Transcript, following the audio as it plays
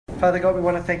Father God, we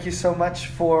want to thank you so much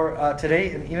for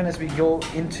today, and even as we go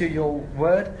into your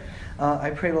word,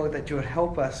 I pray, Lord, that you would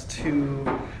help us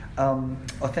to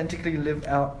authentically live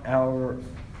out our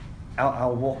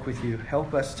walk with you.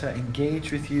 Help us to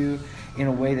engage with you in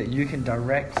a way that you can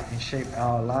direct and shape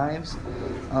our lives.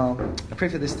 I pray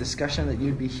for this discussion that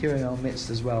you'd be here in our midst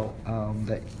as well,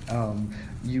 that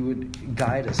you would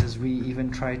guide us as we even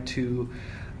try to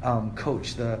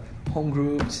coach the home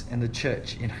groups and the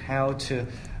church in how to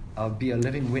be a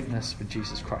living witness for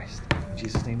Jesus Christ. In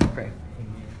Jesus' name we pray.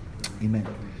 Amen.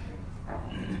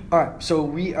 All right, so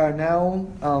we are now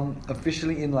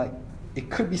officially in,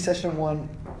 it could be session 1.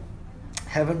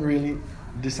 Haven't really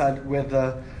decided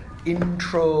whether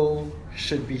intro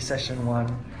should be session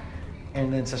 1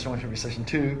 and then session 1 should be session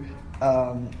 2,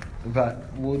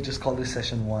 but we'll just call this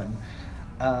session 1.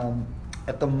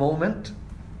 At the moment,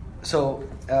 so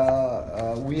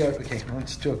we are, okay,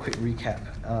 let's do a quick recap,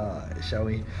 shall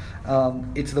we?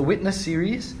 It's the Witness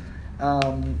series.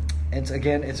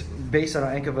 It's based on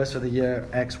our anchor verse for the year,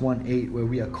 Acts 1:8, where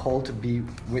we are called to be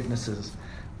witnesses.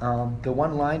 The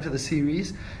one line for the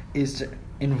series is to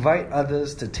invite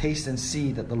others to taste and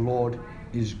see that the Lord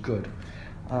is good.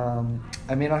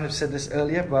 I may not have said this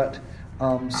earlier, but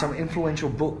some influential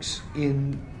books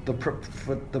in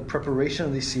for the preparation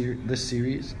of this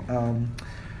series,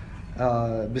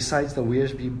 besides the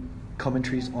Wearsby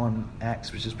commentaries on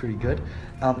Acts, which is pretty good,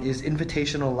 is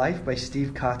Invitational Life by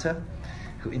Steve Carter,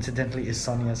 who incidentally is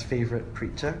Sonia's favorite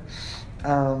preacher.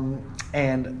 I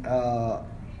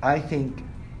think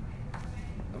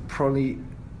probably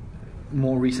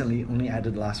more recently, only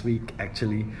added last week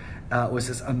actually, was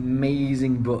this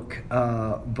amazing book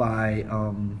by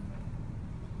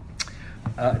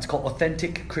it's called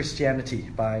Authentic Christianity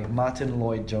by Martin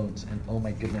Lloyd-Jones, and oh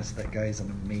my goodness, that guy is an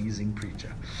amazing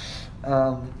preacher.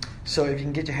 So if you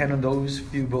can get your hand on those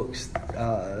few books,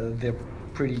 they're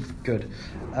pretty good.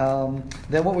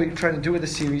 Then what we're trying to do with the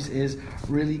series is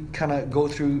really kind of go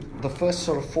through the first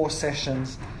sort of 4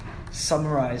 sessions,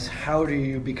 summarize how do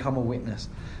you become a witness.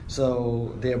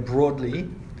 So they're broadly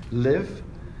live,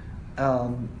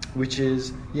 which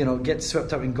is, get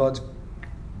swept up in God's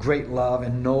great love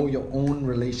and know your own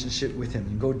relationship with Him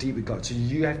and go deep with God. So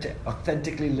you have to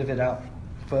authentically live it out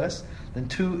first. Then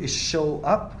 2 is show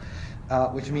up,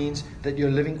 which means that you're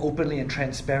living openly and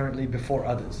transparently before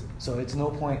others. So it's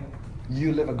no point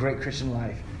you live a great Christian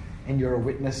life and you're a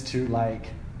witness to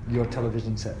your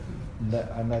television set.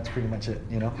 And that's pretty much it,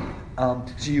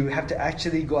 So you have to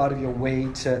actually go out of your way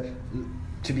to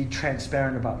be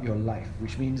transparent about your life,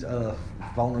 which means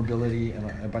vulnerability and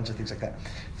a bunch of things like that.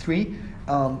 3,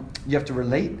 you have to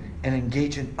relate and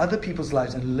engage in other people's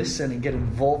lives and listen and get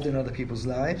involved in other people's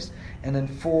lives. And then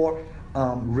 4,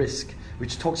 risk,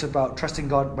 which talks about trusting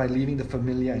God by leaving the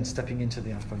familiar and stepping into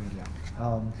the unfamiliar.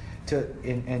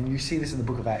 And you see this in the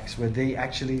book of Acts, where they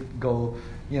actually go,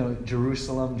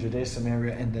 Jerusalem, Judea,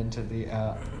 Samaria, and then to the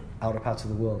outer parts of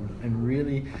the world. And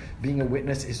really, being a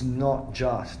witness is not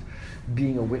just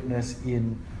being a witness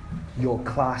in your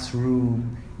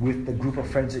classroom with the group of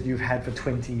friends that you've had for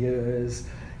 20 years,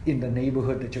 in the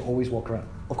neighborhood that you always walk around.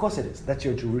 Of course it is. That's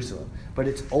your Jerusalem. But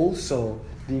it's also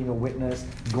being a witness,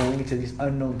 going to these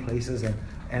unknown places,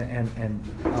 and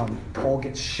Paul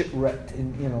gets shipwrecked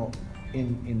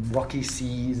in rocky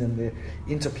seas, and they're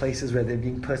into places where they're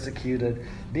being persecuted.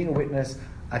 Being a witness,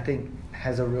 I think,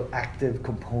 has a real active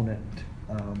component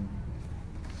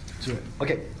to it.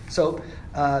 Okay, so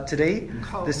today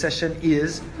this session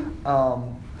is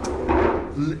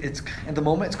it's at the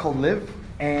moment it's called Live,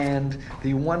 and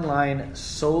the one line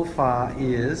so far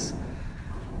is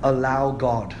allow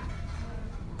God.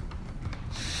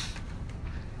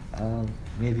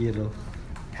 Maybe it'll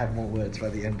have more words by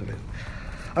the end of it.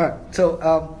 All right,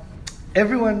 so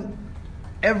everyone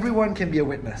can be a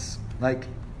witness.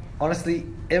 Honestly,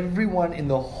 everyone in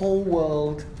the whole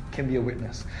world can be a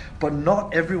witness. But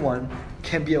not everyone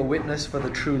can be a witness for the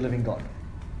true living God.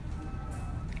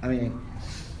 I mean,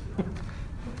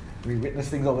 we witness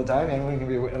things all the time. Anyone can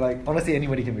be a witness. Honestly,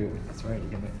 anybody can be a witness,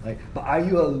 right? But are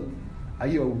you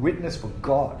a witness for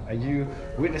God? Are you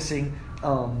witnessing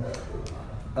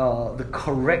the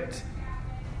correct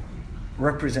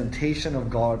representation of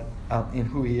God in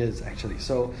who He is, actually?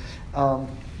 So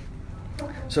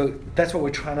that's what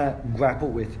we're trying to grapple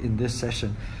with in this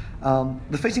session.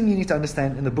 The first thing you need to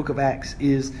understand in the book of Acts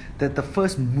is that the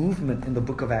first movement in the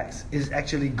book of Acts is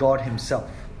actually God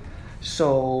Himself.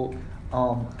 So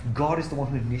God is the one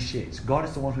who initiates. God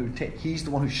is the one He's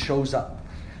the one who shows up.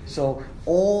 So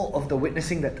all of the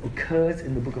witnessing that occurs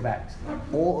in the book of Acts,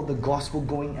 all of the gospel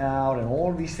going out and all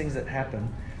of these things that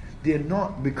happen, they're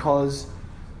not because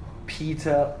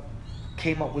Peter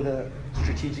came up with a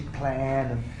strategic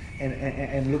plan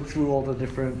and looked through all the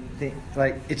different things.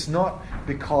 Like, it's not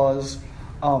because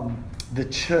the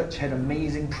church had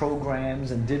amazing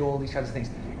programs and did all these kinds of things.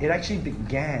 It actually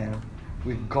began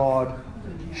with God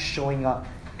showing up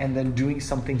and then doing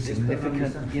something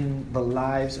significant in the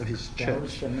lives of his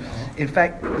church. In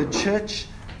fact, the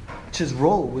church's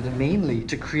role was mainly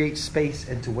to create space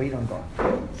and to wait on God.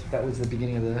 That was the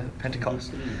beginning of the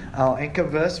Pentecost. Our anchor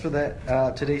verse for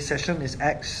that today's session is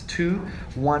Acts 2,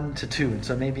 1-2. And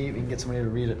so maybe we can get somebody to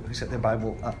read it who's got their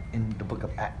Bible up in the book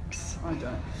of Acts. I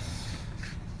don't.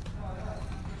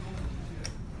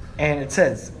 And it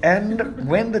says, "And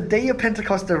when the day of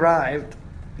Pentecost arrived,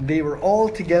 they were all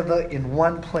together in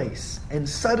one place. And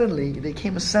suddenly there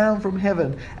came a sound from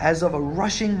heaven as of a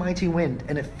rushing mighty wind,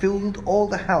 and it filled all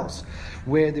the house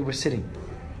where they were sitting."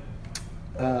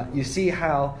 You see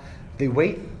how they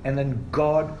wait and then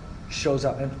God shows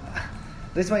up. And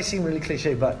this might seem really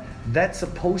cliche, but that's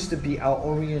supposed to be our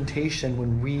orientation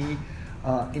when we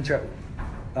interact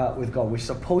with God. We're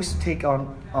supposed to take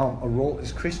on a role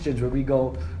as Christians where we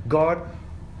go, "God,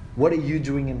 what are you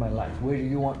doing in my life? Where do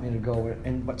you want me to go?"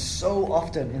 But so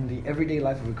often in the everyday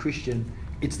life of a Christian,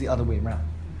 it's the other way around.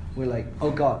 We're like,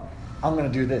 "Oh God, I'm going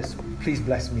to do this. Please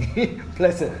bless me."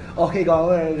 Bless it. "Okay,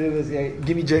 God, I'm going to do this. Yeah,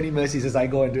 give me journey mercies as I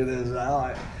go and do this.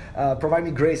 Provide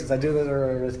me grace as I do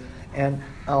this." And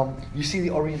you see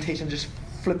the orientation just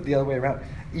flip the other way around.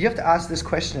 You have to ask this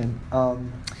question.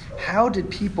 How did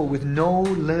people with no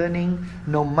learning,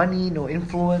 no money, no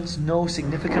influence, no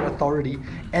significant authority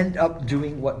end up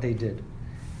doing what they did?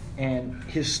 And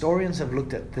historians have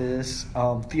looked at this.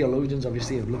 Theologians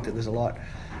obviously have looked at this a lot.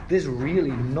 There's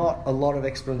really not a lot of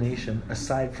explanation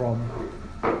aside from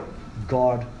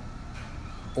God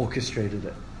orchestrated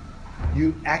it.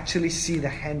 You actually see the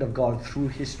hand of God through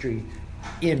history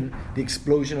in the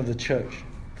explosion of the church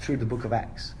through the book of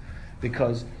Acts.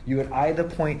 Because you would either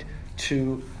point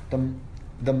to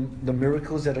the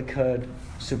miracles that occurred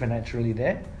supernaturally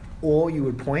there, or you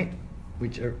would point,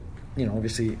 which are,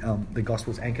 obviously the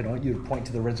gospel's anchored on, you would point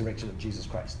to the resurrection of Jesus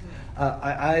Christ.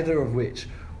 Either of which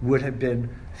would have been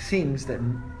things that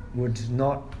were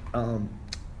not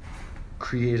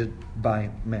created by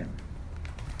men.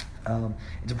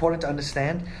 It's important to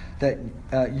understand that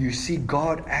you see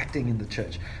God acting in the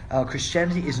church.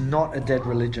 Christianity is not a dead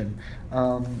religion.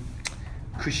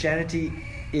 Christianity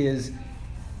is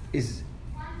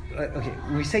okay.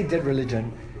 When we say dead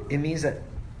religion, it means that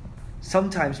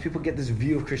sometimes people get this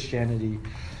view of Christianity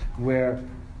where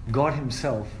God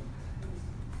himself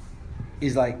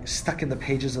is like stuck in the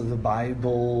pages of the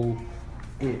Bible.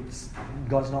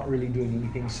 God's not really doing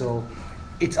anything, so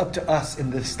it's up to us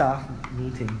in the staff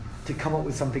meeting to come up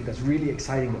with something that's really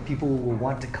exciting, that people will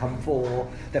want to come for,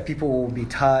 that people will be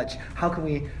touched. How can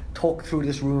we talk through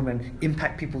this room and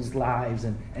impact people's lives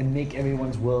and make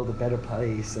everyone's world a better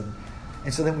place?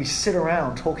 And so then we sit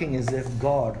around talking as if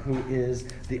God, who is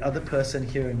the other person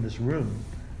here in this room,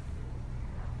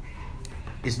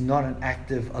 is not an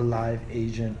active, alive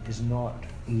agent, is not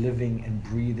living and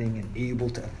breathing and able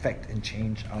to affect and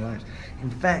change our lives. In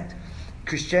fact,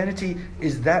 Christianity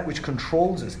is that which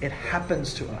controls us. It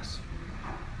happens to us.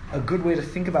 A good way to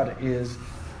think about it is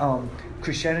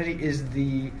Christianity is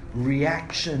the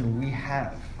reaction we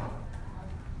have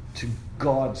to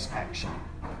God's action.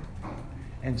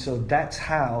 And so that's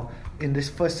how, in this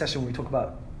first session, we talk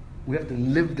about we have to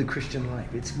live the Christian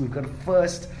life. We've got to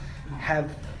first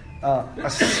have a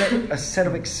set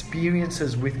of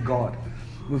experiences with God.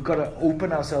 We've got to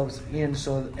open ourselves in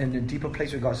a deeper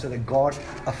place with God, so that God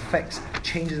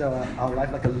changes our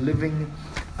life like a living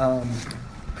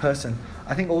person.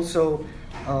 I think also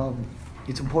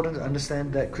it's important to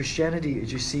understand that Christianity,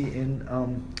 as you see in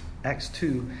Acts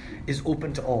 2, is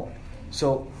open to all.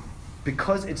 So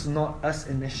because it's not us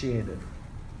initiated,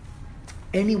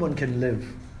 anyone can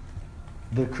live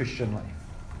the Christian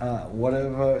life.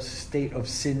 Whatever state of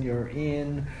sin you're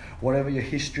in, whatever your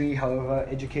history, however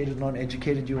educated,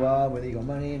 non-educated you are, whether you got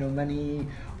money, no money,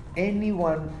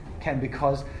 anyone can,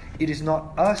 because it is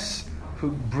not us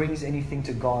who brings anything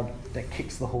to God that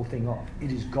kicks the whole thing off.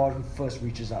 It is God who first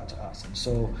reaches out to us. And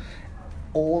so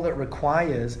all that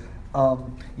requires,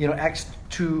 Acts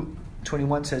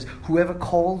 2:21 says, "Whoever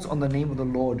calls on the name of the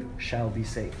Lord shall be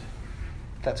saved."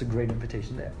 That's a great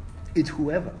invitation there. It's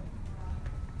whoever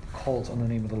calls on the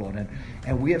name of the Lord.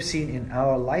 And we have seen in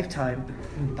our lifetime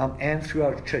and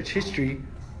throughout church history,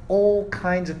 all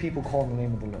kinds of people call on the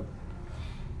name of the Lord.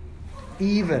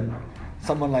 Even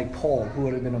someone like Paul, who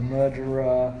would have been a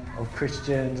murderer of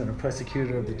Christians and a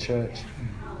persecutor of the church,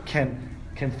 can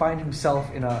find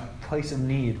himself in a place of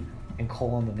need and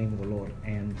call on the name of the Lord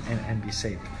and be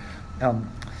saved.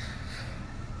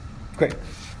 Great.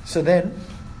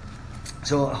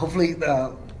 So hopefully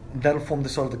that'll form the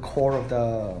sort of the core of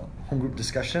the home group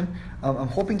discussion. I'm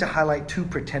hoping to highlight two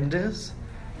pretenders,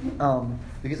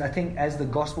 because I think as the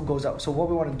gospel goes out, so what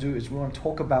we want to do is we want to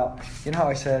talk about, you know how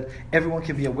I said everyone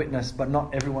can be a witness, but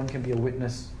not everyone can be a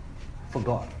witness for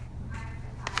God.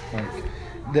 Like,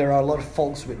 there are a lot of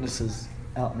false witnesses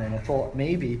out there, and I thought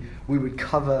maybe we would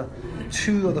cover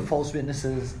two of the false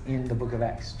witnesses in the book of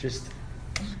Acts, just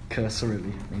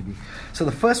cursorily maybe. So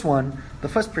the first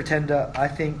pretender, I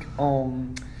think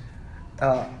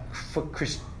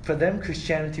for them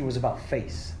Christianity was about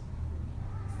face.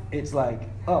 It's like,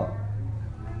 oh,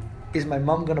 is my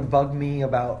mom going to bug me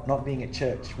about not being at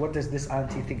church? What does this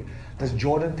auntie think? Does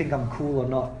Jordan think I'm cool or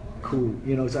not cool?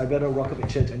 So I better rock up at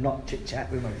church and not chit-chat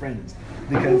with my friends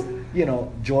because,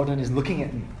 Jordan is looking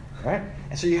at me, right?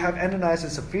 And so you have Ananias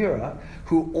and Sapphira,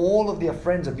 who all of their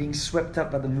friends are being swept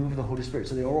up by the move of the Holy Spirit.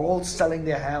 So they're all selling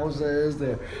their houses,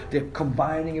 they're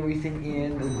combining everything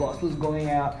in, the gospel's going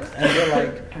out, and they're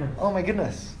like, oh my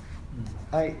goodness,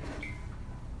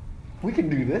 we can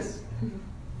do this.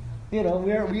 We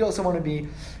also want to be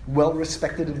well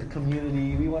respected in the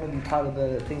community. We want to be part of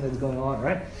the thing that's going on,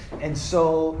 right? And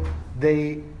so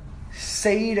they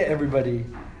say to everybody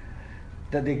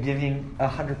that they're giving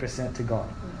 100% to God,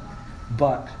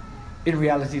 but in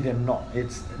reality they're not.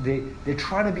 They're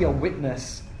trying to be a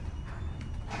witness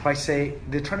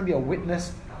they're trying to be a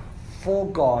witness for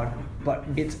God, but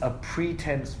it's a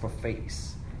pretense for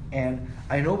face. And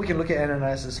I know we can look at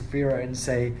Ananias and Sapphira and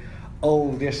say,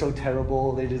 oh, they're so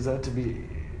terrible, they deserve to be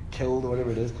killed or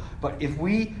whatever it is. But if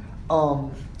we,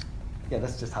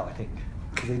 that's just how I think.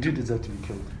 Because they do deserve to be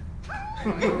killed.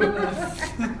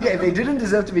 If they didn't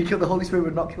deserve to be killed, the Holy Spirit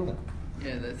would not kill them.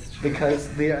 Yeah, that's true. Because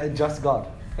they are a just God.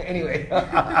 Anyway,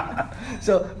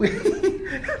 so we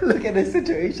look at this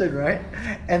situation, right?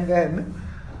 And then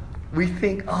we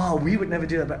think, oh, we would never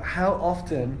do that. But how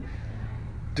often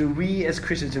do we as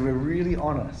Christians, if we're really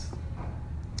honest,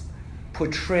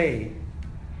 portray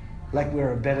like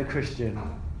we're a better Christian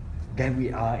than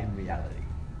we are in reality?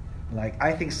 Like,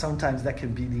 I think sometimes that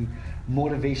can be the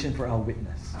motivation for our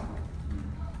witness.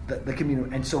 That can be,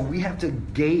 and so we have to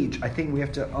gauge. I think we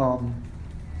have to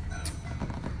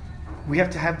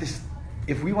have this.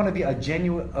 If we want to be a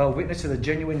genuine witness to the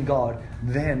genuine God,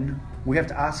 then we have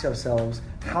to ask ourselves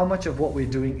how much of what we're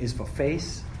doing is for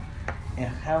face, and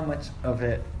how much of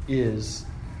it is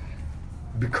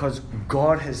because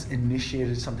God has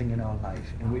initiated something in our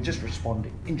life and we're just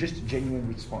responding in just a genuine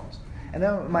response. And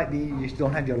that might be you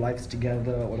don't have your lives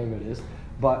together or whatever it is,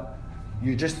 but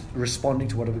you're just responding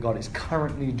to whatever God is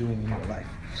currently doing in your life.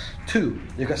 2,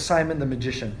 you've got Simon the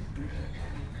magician,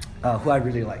 who I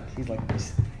really like. He's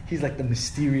like the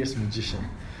mysterious magician.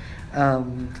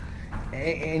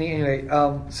 Anyway,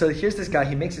 so here's this guy.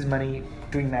 He makes his money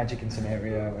doing magic in some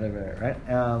area or whatever, right?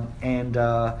 And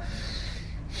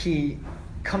he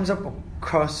comes up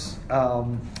across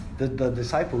the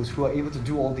disciples who are able to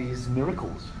do all these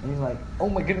miracles. And he's like, oh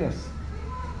my goodness,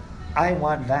 I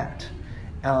want that.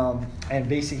 And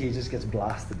basically he just gets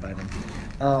blasted by them.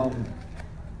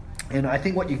 And I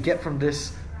think what you get from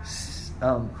this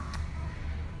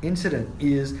incident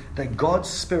is that God's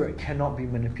Spirit cannot be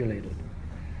manipulated.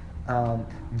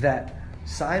 That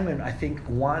Simon, I think,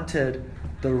 wanted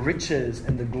the riches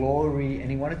and the glory,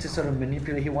 and he wanted to sort of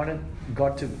manipulate. He wanted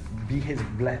God to be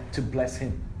to bless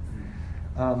him.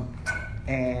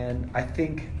 And I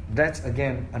think that's,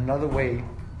 again, another way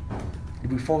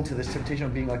we fall into this temptation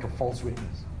of being like a false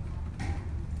witness,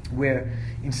 where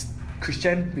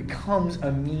Christianity becomes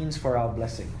a means for our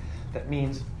blessing. That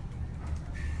means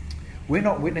we're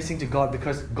not witnessing to God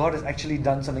because God has actually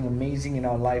done something amazing in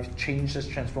our life, changed us,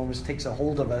 transformed us, takes a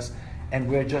hold of us, and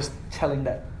we're just telling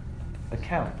that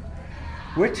account.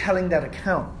 We're telling that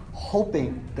account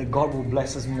hoping that God will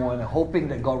bless us more and hoping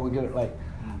that God will give it, like,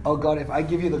 oh God, if I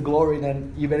give you the glory,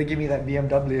 then you better give me that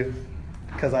BMW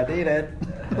because I did it.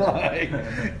 Like, you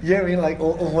know what I mean? Like,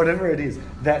 or whatever it is.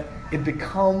 That it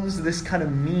becomes this kind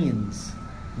of means.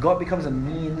 God becomes a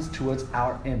means towards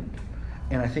our end.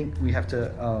 And I think we have to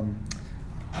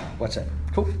watch that.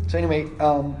 Cool. So anyway,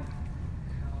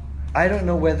 I don't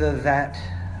know whether that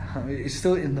is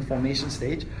still in the formation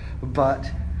stage, but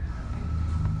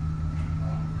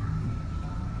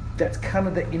that's kind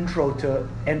of the intro to,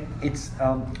 and it's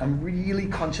I'm really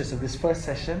conscious of this first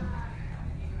session.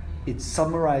 It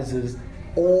summarizes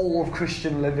all of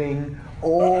Christian living,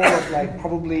 all of like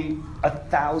probably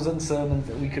 1,000 sermons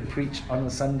that we could preach on a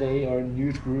Sunday or in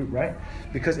youth group, right?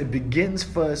 Because it begins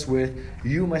first with,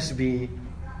 you must be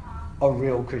a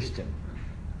real Christian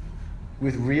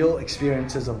with real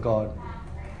experiences of God.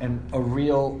 and a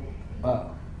real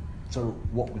sort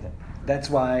of walk with it. That's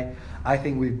why I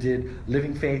think we did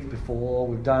Living Faith before.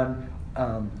 We've done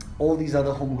all these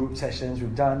other home group sessions.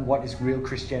 We've done What is Real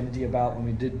Christianity About when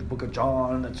we did the Book of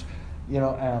John. That's,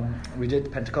 we did the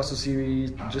Pentecostal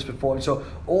series just before. And so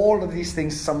all of these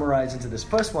things summarize into this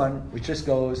first one, which just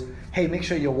goes, hey, make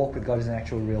sure your walk with God is an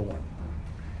actual real one.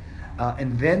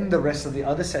 And then the rest of the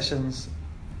other sessions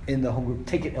in the home group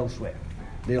take it elsewhere.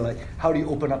 They're like, how do you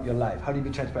open up your life? How do you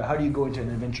be transparent? How do you go into an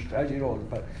adventure? How do you know?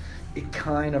 But it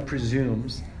kind of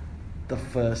presumes the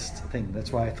first thing.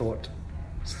 That's why I thought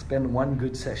spend one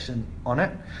good session on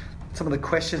it. Some of the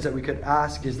questions that we could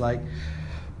ask is like,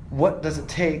 what does it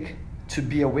take to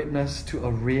be a witness to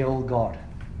a real God?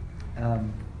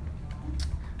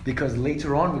 Because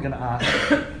later on we're going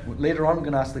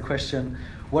to ask the question,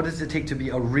 what does it take to be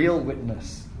a real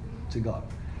witness to God?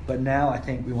 But now I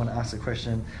think we want to ask the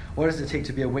question, what does it take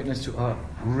to be a witness to a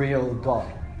real God?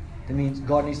 That means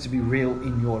God needs to be real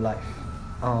in your life.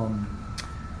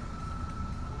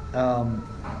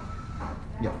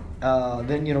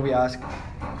 Then we ask,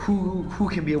 who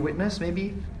can be a witness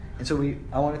maybe? And so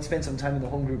I want to spend some time in the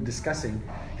home group discussing,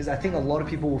 because I think a lot of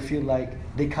people will feel like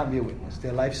they can't be a witness.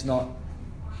 Their life's not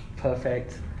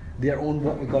perfect. Their own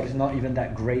walk with God is not even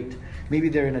that great. Maybe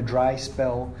they're in a dry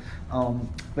spell.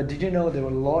 But did you know there were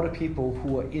a lot of people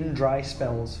who were in dry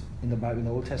spells in the Bible, in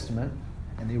the Old Testament,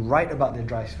 and they write about their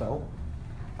dry spell,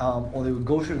 or they would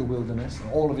go through the wilderness,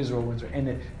 and all of Israel went through,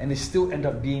 and they still end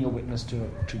up being a witness to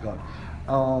God.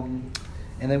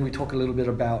 And then we talk a little bit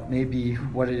about maybe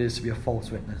what it is to be a false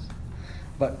witness.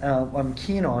 But what I'm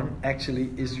keen on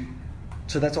actually is,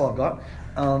 so that's all I've got.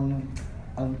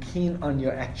 I'm keen on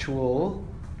your actual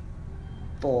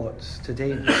thoughts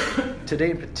today in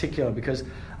particular, because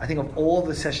I think of all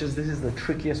the sessions, this is the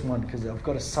trickiest one, because I've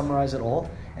got to summarize it all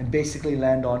and basically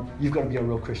land on, you've got to be a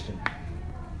real Christian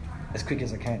as quick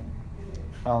as I can.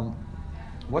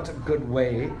 What's a good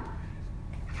way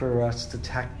for us to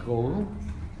tackle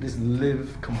this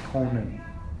live component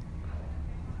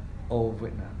of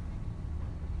witness?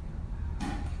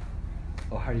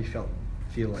 Or how do you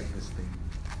feel like this thing?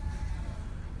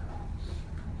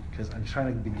 Because I'm trying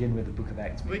to begin with the Book of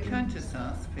Acts. We can't just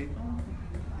ask people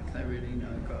if they really know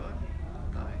God,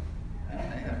 if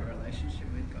they have a relationship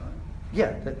with God.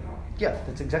 Yeah,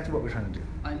 that's exactly what we're trying to do.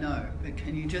 I know, but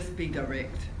can you just be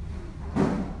direct?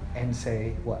 And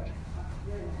say what?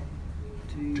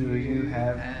 Do you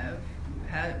have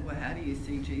how do you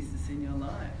see Jesus in your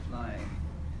life? Like,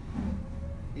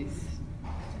 I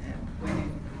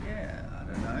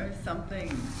don't know,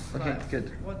 something. Okay, like,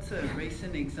 good. What's a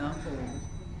recent example?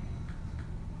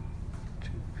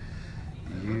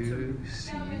 You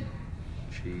see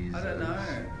Jesus. I don't know.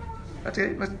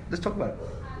 Okay, let's talk about it.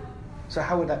 So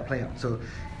how would that play out? So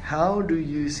how do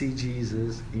you see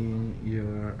Jesus in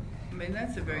your... I mean,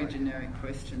 that's a very generic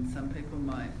question. Some people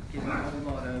might give a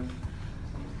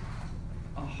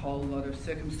whole lot of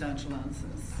circumstantial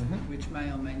answers, which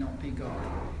may or may not be God.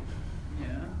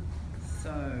 Yeah.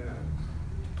 So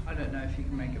I don't know if you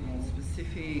can make it more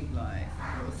specific, like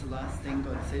what was the last thing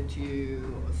God said to you,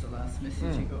 what was the last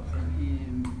message you got from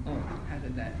Him, how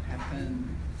did that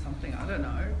happen, something, I don't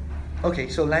know. Okay,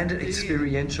 so land it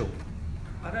experiential.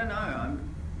 I don't know,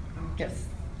 I'm just,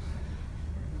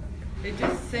 it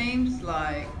just seems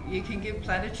like you can give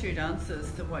platitude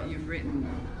answers to what you've written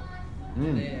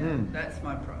there. That's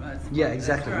my problem. Exactly.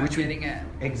 That's where I'm getting at.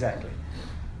 Exactly.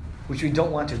 Which we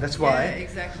don't want to. That's why. Yeah,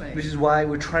 exactly. Which is why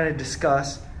we're trying to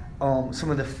discuss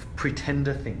some of the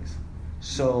pretender things.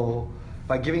 So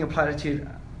by giving a platitude,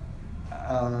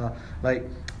 are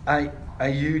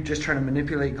you just trying to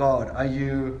manipulate God? Are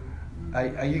you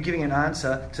giving an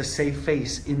answer to save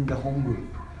face in the home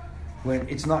group when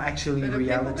it's not actually but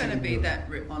reality? Are people going to be that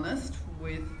honest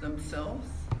with themselves?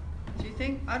 Do you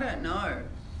think? I don't know.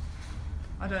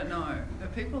 Are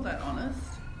people that honest?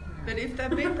 But if they've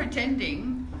been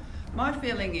pretending, my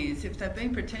feeling is if they've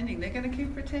been pretending, they're going to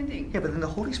keep pretending. Yeah, but then the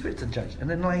Holy Spirit's a judge. And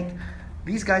then,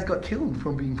 these guys got killed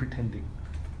from being pretending.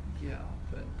 Yeah,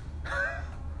 but...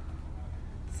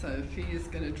 So fear is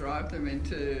going to drive them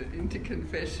into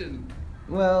confession.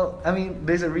 Well, I mean,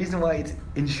 there's a reason why it's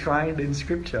enshrined in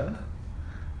Scripture.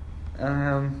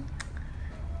 I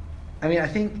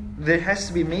think there has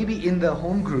to be, maybe in the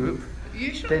home group,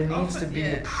 there needs to be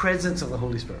the presence of the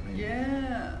Holy Spirit. Maybe.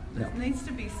 Yeah, there needs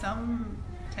to be some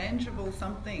tangible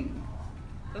something,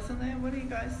 doesn't there? What do you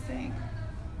guys think?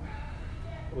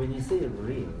 When you say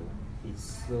real,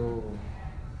 it's so...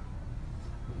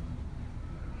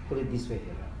 Put it this way,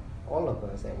 all of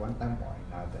us at one time or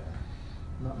another,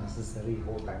 not necessarily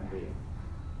whole time real.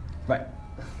 Right.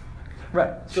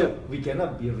 Right. So Sure. we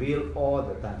cannot be real all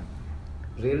the time.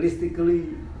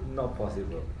 Realistically, not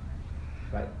possible,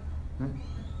 right? Hmm.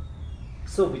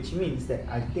 So which means that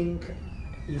I think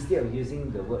instead of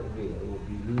using the word real, it would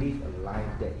be live a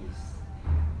life that is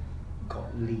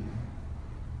godly,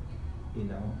 you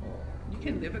know. Or You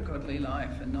can live a godly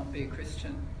life and not be a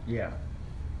Christian. Yeah,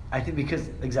 I think because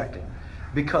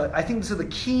I think so. The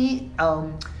key,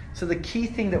 the key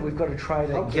thing that we've got to try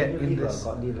to how get can you in live this, a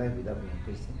godly life without being a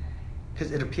Christian?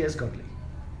 because it appears godly.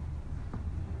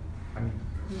 I mean,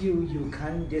 you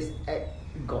can't just act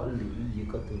godly. You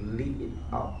got to live it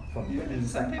out from the Some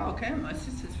inside people out. can. My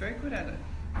sister's very good at it.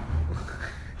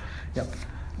 Yep.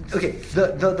 Okay.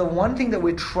 The one thing that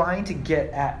we're trying to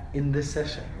get at in this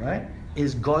session, right,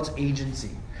 is God's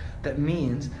agency. That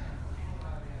means,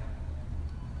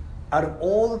 out of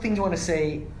all the things you want to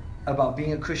say about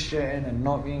being a Christian and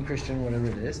not being a Christian, whatever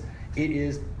it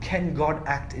is, can God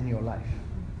act in your life?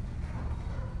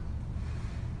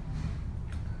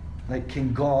 Like,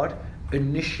 can God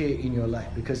initiate in your life?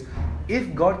 Because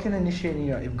if God can initiate in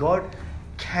your life, if God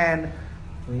can,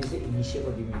 When you say initiate,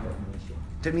 what do you mean by initiate?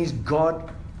 that means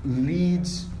God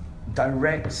leads,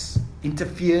 directs,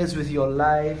 interferes with your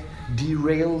life,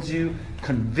 derails you,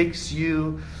 convicts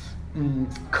you,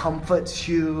 comforts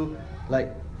you.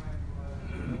 Like,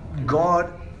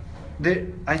 God,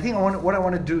 I think what I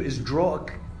want to do is draw a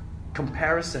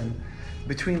comparison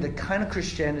between the kind of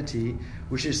Christianity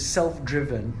which is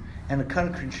self-driven and the kind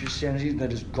of Christianity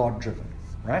that is God-driven,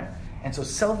 right? And so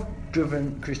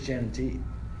self-driven Christianity,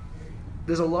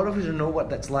 there's a lot of us who know what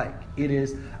that's like. It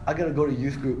is, I gotta go to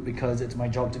youth group because it's my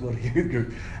job to go to youth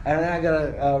group, and then I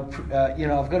gotta,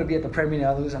 I've got to be at the prayer meeting.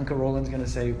 Otherwise, Uncle Roland's gonna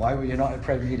say, "Why were you not at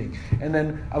prayer meeting?" And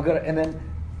then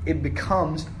it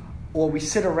becomes, or we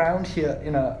sit around here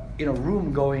in a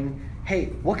room going, "Hey,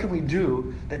 what can we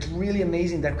do that's really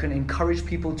amazing that can encourage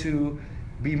people to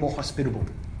be more hospitable?"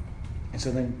 And so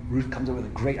then Ruth comes up with a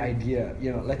great idea.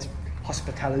 Let's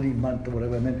hospitality month or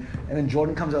whatever, and then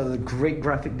Jordan comes out with a great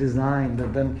graphic design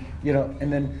that then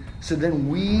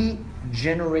we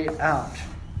generate out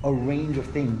a range of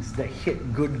things that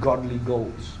hit good godly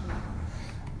goals,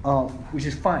 which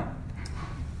is fine.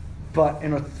 But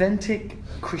an authentic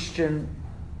Christian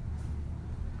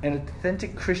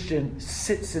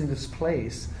sits in this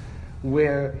place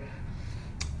where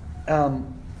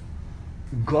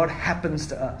God happens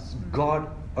to us, God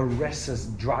arrests us,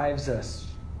 drives us,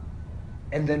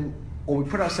 and then, or we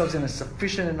put ourselves in a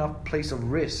sufficient enough place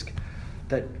of risk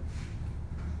that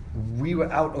we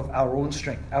were out of our own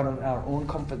strength, out of our own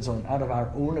comfort zone, out of our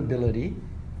own ability,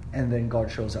 and then God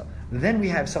shows up. Then we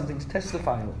have something to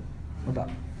testify about.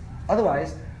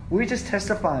 Otherwise, we're just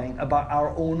testifying about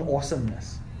our own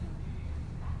awesomeness.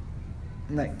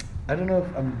 Like, I don't know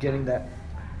if I'm getting that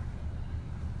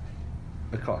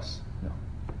across. No.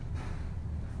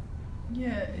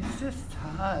 Yeah, it's just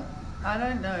hard. I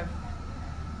don't know.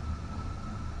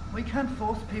 We can't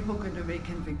force people to be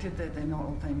convicted that they're not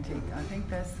authentic. I think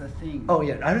that's the thing. Oh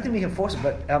yeah, I don't think we can force it,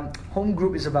 but home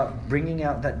group is about bringing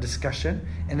out that discussion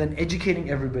and then educating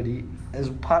everybody,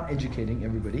 educating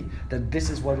everybody that this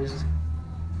is what is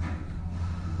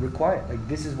required. Like,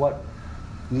 this is what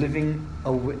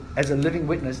as a living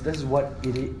witness, this is what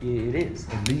it is.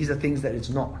 And these are things that it's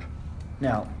not.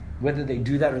 Now, whether they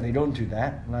do that or they don't do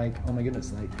that, like, oh my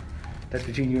goodness, like, that's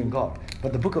between you and God.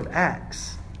 But the book of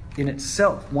Acts in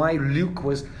itself, why Luke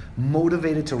was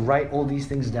motivated to write all these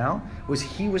things down, was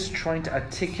he was trying to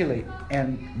articulate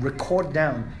and record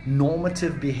down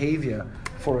normative behavior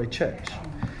for a church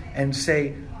and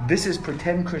say, this is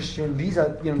pretend Christian, these are,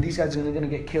 these guys are going to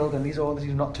get killed, and these are all the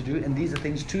things not to do, and these are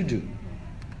things to do.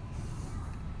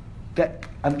 That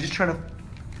I'm just trying to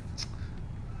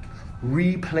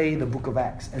replay the book of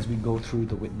Acts as we go through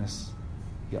the witness.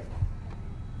 Yep.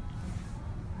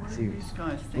 What are these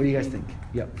guys thinking? What do you guys think?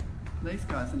 Yep. These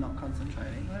guys are not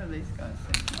concentrating. What are these guys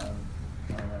thinking?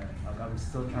 I'm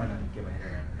still trying to get my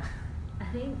head around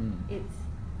it.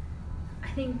 I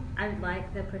think I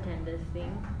like the pretenders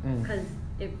thing because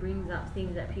it brings up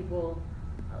things that people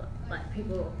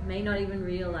may not even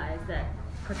realize, that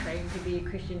portraying to be a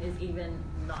Christian is even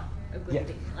not a good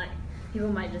thing. Like, people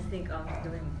might just think, oh, I'm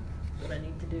doing what I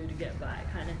need to do to get by,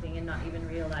 kind of thing, and not even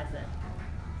realize that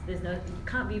you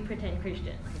can't be a pretend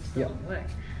Christian. Like, it just doesn't work.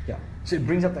 Yeah. So it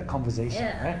brings up that conversation,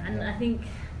 right? And I think,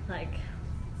 like,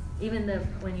 even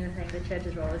when you were saying the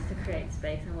church's role is to create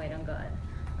space and wait on God.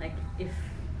 Like, if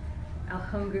our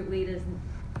home group leaders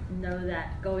know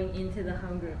that going into the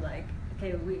home group, like,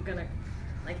 okay, we're gonna,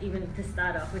 like, even to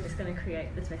start off, we're just gonna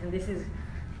create this space, and this is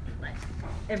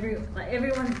everyone's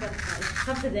got, like, it's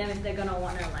up to them if they're gonna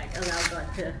want to, like, allow God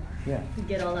to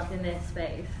get all up in their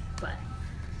space. but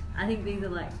I think these are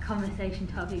like conversation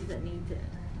topics that need to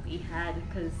be had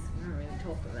because we don't really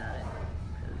talk about it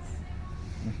because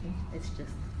it's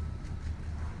just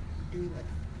do it.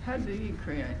 How do you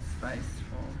create space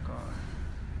for God?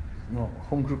 No,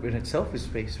 home group in itself is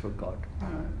space for God.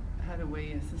 No, how do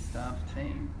we as a staff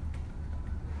team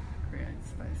create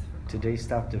space for God? Today's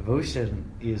staff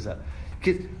devotion is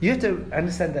because you have to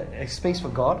understand that a space for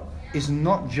God is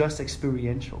not just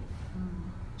experiential.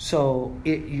 So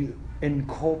it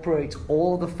incorporates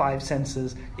all the five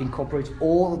senses, incorporates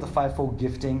all of the fivefold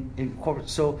gifting.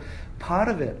 So part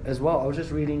of it as well. I was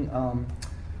just reading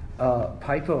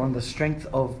Piper on the strength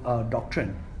of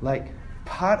doctrine. Like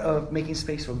part of making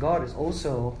space for God is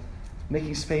also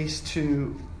making space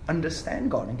to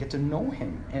understand God and get to know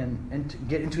Him and to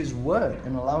get into His Word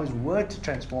and allow His Word to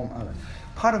transform our life.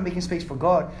 Part of making space for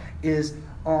God is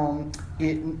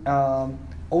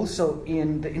also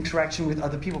in the interaction with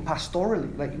other people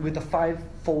pastorally, like with the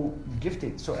fivefold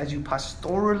gifting. So as you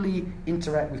pastorally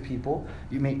interact with people,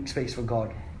 you make space for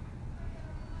God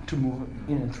to move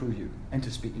in and through you and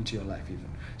to speak into your life even.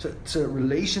 So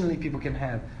relationally people can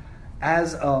have,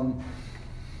 as a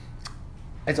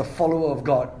follower of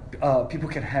God, people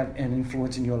can have an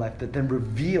influence in your life that then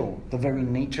reveal the very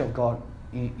nature of God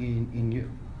in you.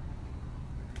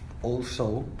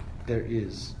 Also, there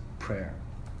is prayer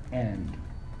and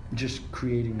just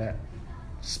creating that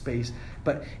space.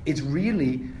 But it's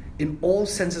really, in all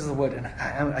senses of the word, and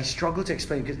I struggle to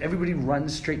explain because everybody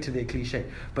runs straight to their cliche,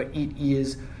 but it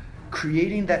is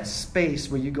creating that space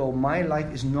where you go, my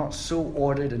life is not so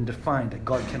ordered and defined that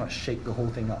God cannot shake the whole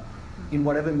thing up, in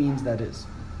whatever means that is.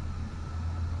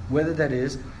 Whether that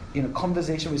is in a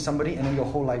conversation with somebody and then your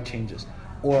whole life changes,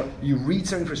 or you read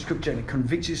something from scripture and it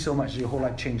convicts you so much that your whole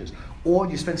life changes, or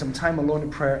you spend some time alone in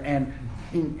prayer and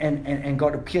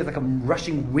God appears like a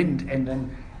rushing wind and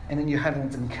then you have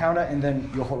an encounter and then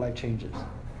your whole life changes.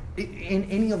 In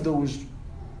any of those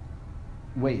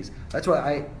ways. That's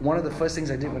why one of the first things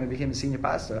I did when I became a senior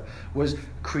pastor was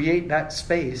create that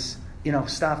space in our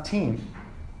staff team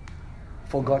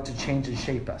for God to change and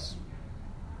shape us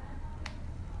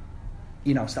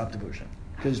in our staff devotion.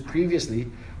 Because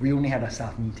previously, we only had a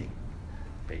staff meeting,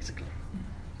 basically.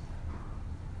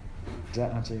 Does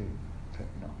that answer you?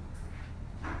 No.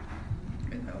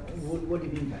 What do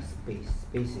you mean by space?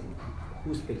 Spacing?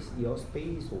 Whose space? Your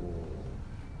space or?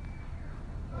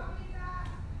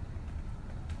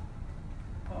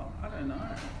 Well, I don't know.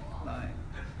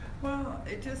 Well,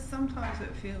 it just sometimes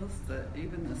it feels that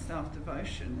even the staff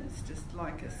devotion is just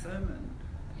like a sermon.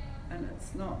 And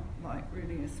it's not like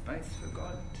really a space for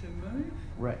God to move.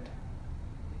 Right.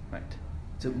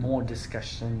 So more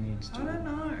discussion needs to... I don't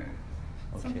know.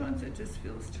 Okay. Sometimes it just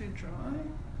feels too dry.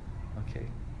 Okay.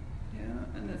 Yeah,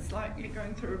 and it's like you're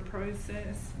going through a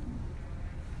process.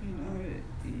 And,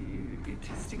 you're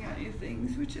testing out your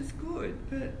things, which is good,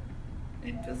 but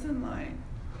it doesn't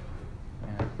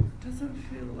doesn't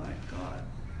feel like God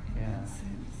in that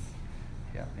sense.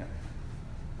 Yeah.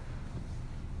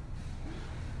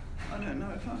 I don't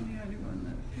know if I'm the only one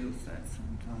that feels that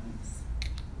sometimes.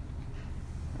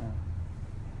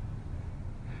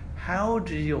 How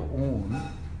do your own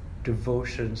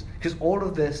devotions, because all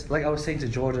of this, like I was saying to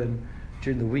Jordan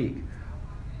during the week,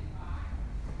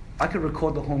 I could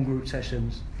record the home group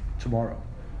sessions tomorrow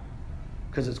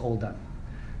because it's all done.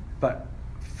 But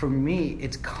for me,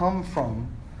 it's come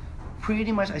from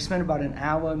pretty much, I spend about an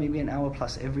hour, maybe an hour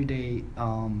plus every day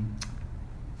in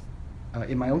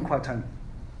my own quiet time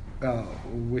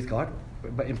with God.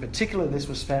 But in particular, this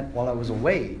was spent while I was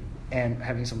away and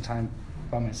having some time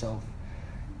by myself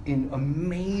in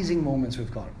amazing moments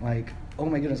with God. Like, oh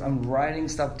my goodness, I'm writing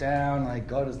stuff down, like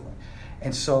God is...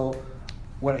 And so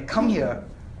when I come here,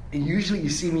 usually you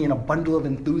see me in a bundle of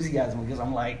enthusiasm because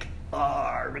I'm like,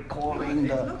 recording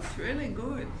It looks really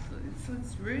good.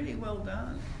 It's really well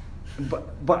done.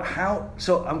 But how?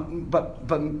 So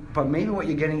but maybe what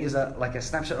you're getting is a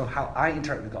snapshot of how I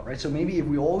interact with God, right? So maybe if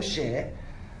we all share,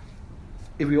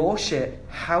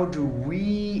 how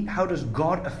does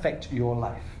God affect your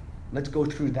life? Let's go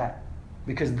through that,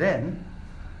 because then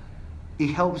it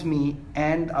helps me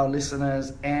and our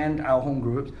listeners and our home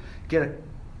groups get a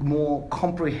more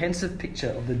comprehensive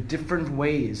picture of the different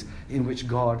ways in which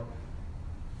God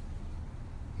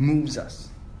moves us.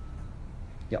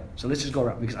 Yeah, so let's just go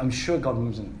around, because I'm sure God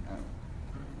moves in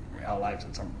our lives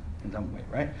in some way,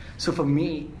 right? So for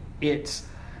me, it's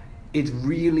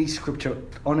really scripture.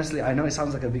 Honestly, I know it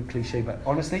sounds like a big cliche, but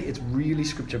honestly, it's really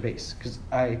scripture based, because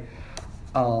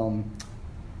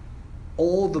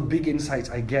all the big insights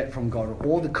I get from God,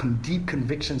 all the deep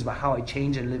convictions about how I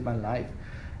change and live my life,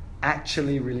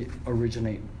 actually really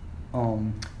originate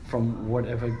from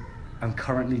whatever I'm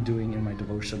currently doing in my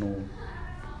devotional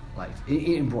life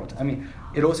in broad. I mean,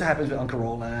 it also happens with Uncle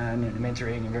Roland and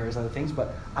mentoring and various other things,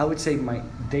 but I would say my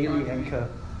daily anchor,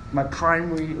 my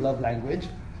primary love language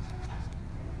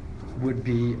would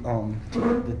be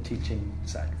the teaching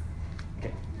side.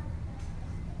 Okay.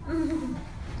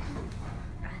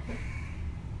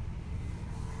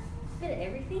 Bit of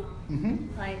everything.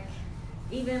 Mm-hmm. Like,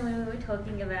 even when we were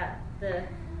talking about the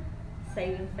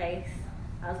saving faith,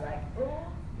 I was like, oh,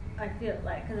 I feel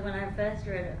like, because when I first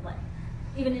read it, like,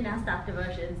 even in our staff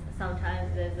devotions,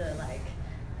 sometimes there's a like,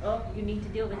 oh, you need to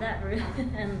deal with that, Ruth.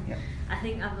 And yeah. I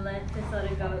think I've learned to sort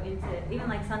of go into, even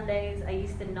like Sundays, I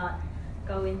used to not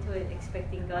go into it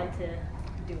expecting God to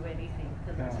do anything,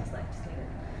 because I was just like, just leave it.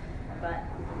 But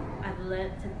I've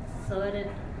learned to sort of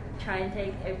try and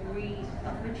take every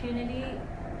opportunity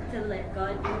to let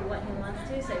God do what He wants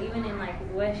to. So even in like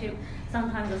worship,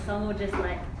 sometimes a song will just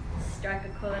like strike a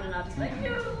chord, and I'll just like,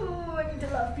 no, I need to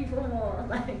love people more.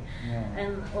 Like,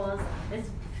 and or it's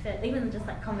even just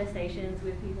like conversations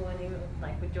with people, and even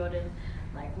like with Jordan,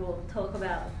 like we'll talk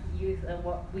about youth and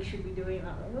what we should be doing. And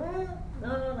I'm like,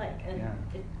 no, like, and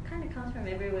it kind of comes from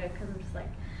everywhere, because I'm just like,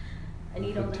 I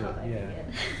need all the help I can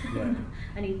get. Yeah.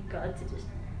 I need God to just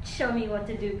show me what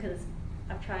to do, because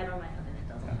I've tried on my own and it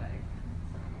doesn't work.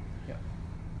 Yeah.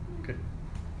 Good.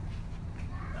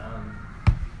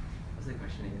 What's the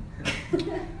question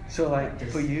again? So like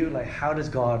for you, like how does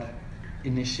God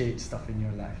initiate stuff in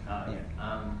your life?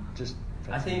 Just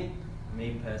I think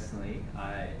me personally,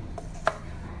 I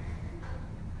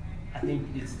think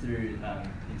it's through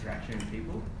interaction with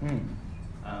people.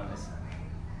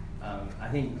 I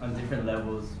think on different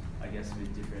levels, I guess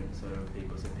with different sort of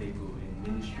people, so people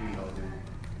in ministry or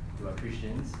who are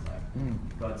Christians,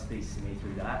 like God speaks to me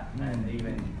through that, and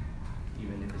even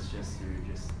if it's just through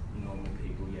just normal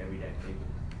people, everyday people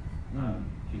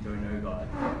who don't know God,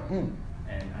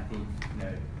 and I think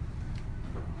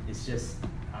it's just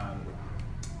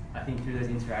I think through those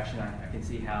interactions I can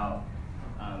see how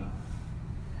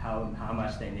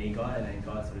much they need God, and then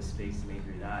God sort of speaks to me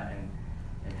through that,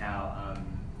 and how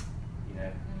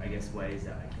I guess ways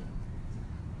that I can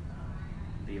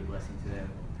be a blessing to them,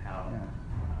 how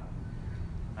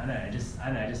I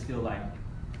just feel like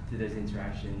through those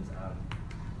interactions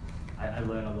I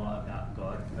learn a lot about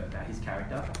God, about His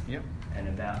character, and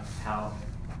about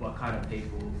what kind of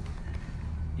people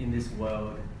in this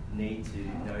world need to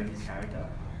know His character.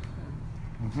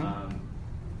 And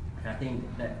I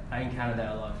think that I encounter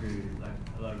that a lot through like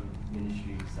a lot of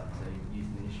ministry stuff, so youth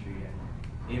ministry,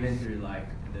 and even through like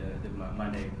the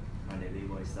Monday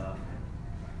B-Boy stuff,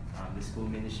 and the school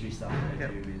ministry stuff that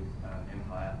I do with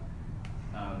Empire.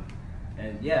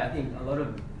 And I think a lot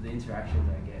of the interactions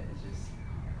I get is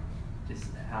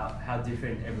just how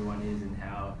different everyone is, and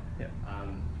how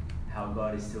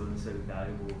God is still so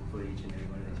valuable for each and every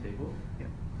one of these people.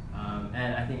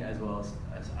 And I think as well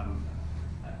as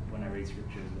when I read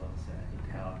scripture as well, so I think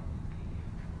how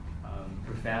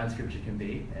profound scripture can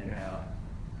be, and how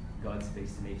God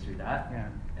speaks to me through that. And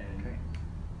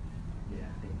I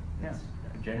think that's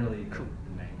generally the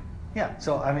main. Yeah,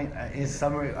 so I mean, in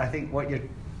summary, I think what you're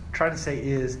trying to say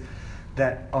is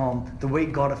that the way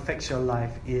God affects your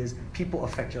life is people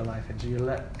affect your life, and so you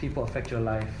let people affect your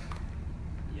life.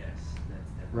 Yes,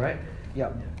 that's definitely right.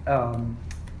 Yeah.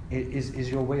 Is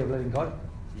your way of letting God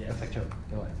affect your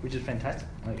life, which is fantastic.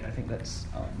 Like I think that's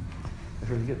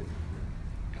really good.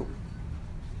 Cool.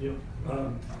 Yeah.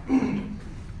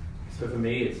 So for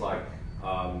me, it's like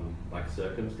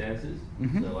circumstances.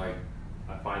 So like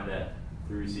I find that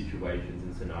through situations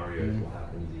and scenarios, what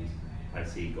happens is I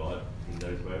see God in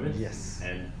those moments. Yes.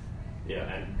 And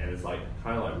and it's like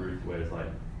kind of like Ruth, where it's like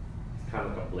it's kind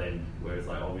of like a blend, where it's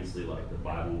like obviously like the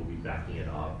Bible will be backing it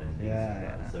up and things like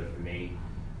that. So for me,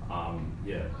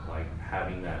 like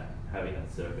having that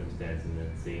circumstance, and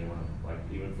then seeing like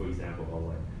even for example, I was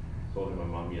like talking to my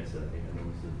mum yesterday, and it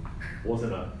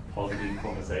wasn't a positive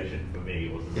conversation for me.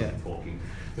 It wasn't really talking.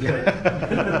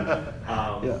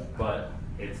 But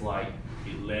it's like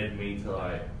it led me to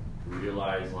like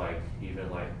realize like even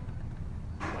like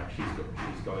she's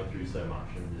going through so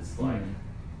much, and just like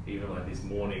even like this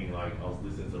morning, like I was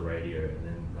listening to the radio, and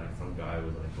then like some guy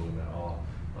was like talking about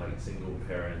like single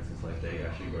parents, it's like they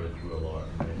actually go through a lot,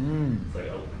 and it's like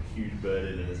a huge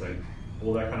burden, and it's like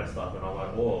all that kind of stuff, and I'm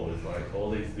like, it's like all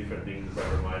these different things. It's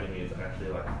like reminding me, it's actually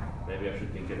like maybe I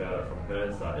should think about it from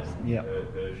her side,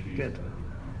 her shoes. Good.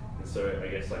 And so I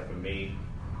guess like for me,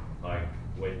 like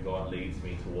when God leads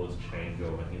me towards change,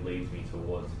 or when He leads me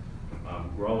towards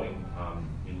growing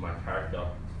in my character,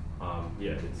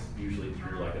 it's usually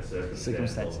through like a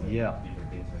circumstance or yeah. different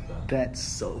things like that.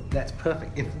 That's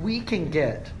perfect. If we can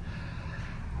get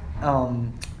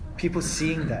people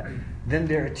seeing that, then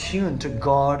they're attuned to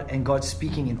God and God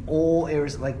speaking in all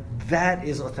areas. Like that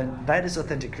is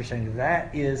authentic Christianity.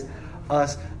 That is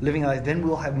us living a life. Then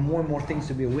we'll have more and more things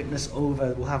to be a witness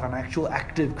over. We'll have an actual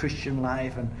active Christian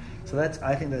life, and so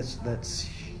I think that's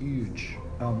huge.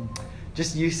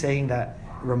 Just you saying that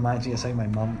reminds me of something my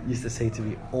mom used to say to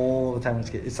me all the time when I was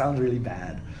a kid. It sounds really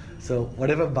bad, so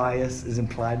whatever bias is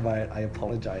implied by it, I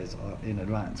apologize in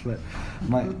advance. But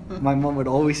my mom would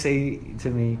always say to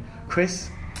me, Chris,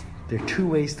 there are two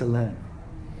ways to learn: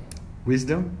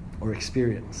 wisdom or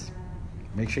experience.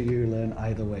 Make sure you learn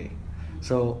either way.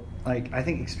 So like I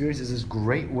think experience is this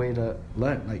great way to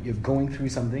learn. Like you're going through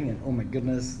something and oh my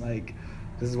goodness, like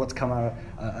this is what's come out.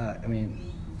 I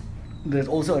mean, there's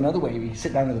also another way. You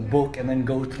sit down with a book and then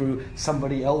go through,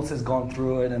 somebody else has gone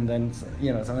through it and then, something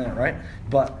like that, right?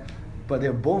 But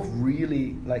they're both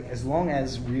really, like, as long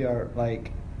as we are,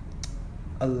 like,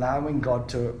 allowing God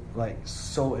to, like,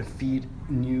 sow and feed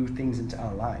new things into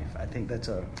our life, I think that's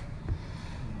a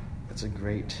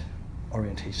great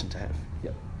orientation to have.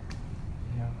 Yep.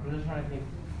 Yeah, I'm just trying to think.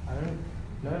 I don't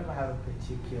know if I have a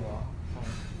particular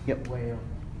way of,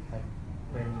 like,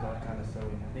 letting God kind of sow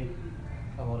in. I think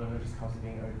a lot of it just comes to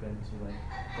being open to like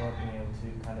God being able to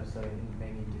kind of sow in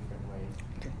many different ways.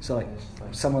 Okay. So like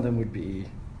some of them would be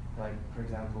like, for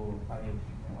example, I think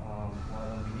one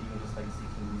of them could even just like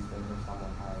seeking wisdom from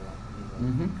someone higher up.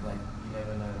 Like you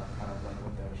never know like kind of like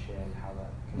what they'll share and how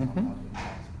that can sometimes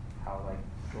impact how like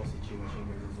your situation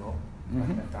goes as well.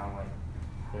 Like I found like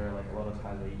there are like a lot of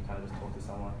times where you kind of just talk to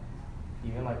someone,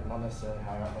 even like not necessarily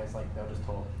higher up, but it's like they'll just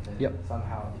talk and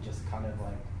somehow it just kind of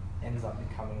like ends up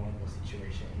becoming one of your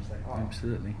situation. It's like, oh,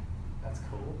 absolutely, that's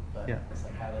cool, but it's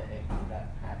like how the heck did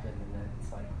that happen? And then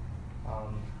it's like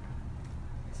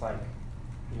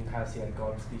you can kind of see like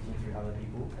God speaking through other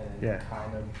people and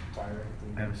kind of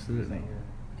directly. Absolutely.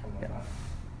 That.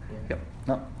 Yep.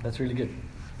 No, that's really good.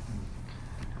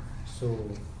 So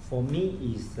for me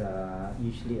is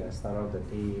usually I start out the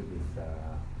day with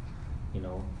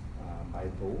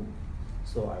Bible.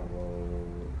 So I will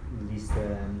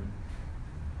listen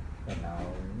and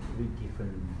I'll read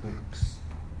different books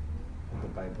of the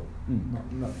Bible,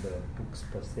 not the books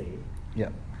per se. Yeah.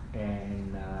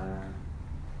 And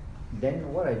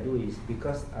then what I do is,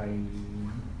 because I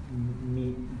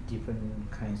meet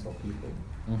different kinds of people,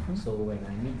 so when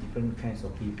I meet different kinds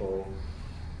of people,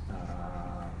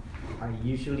 I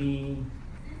usually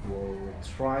will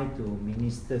try to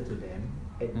minister to them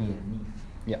at their need.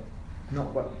 Yeah.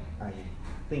 Not what I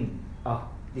think,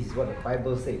 this is what the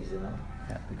Bible says,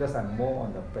 because I'm more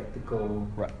on the practical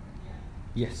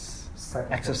side,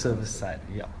 acts of service side.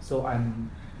 Yeah. So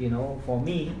I'm, for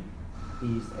me,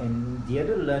 and the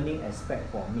other learning aspect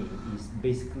for me is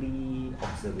basically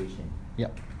observation. Yeah.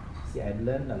 See, I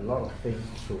learn a lot of things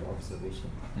through observation.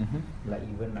 Like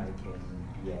even I can,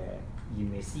 you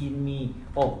may see me,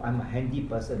 I'm a handy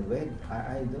person. Where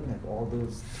I don't have all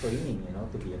those training,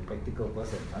 to be a practical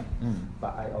person, right?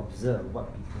 But I observe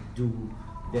what people do,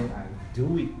 then I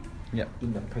do it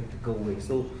in a practical way.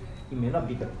 So it may not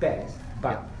be the best,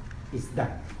 but it's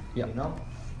done.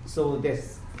 So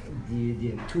that's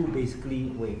the two basically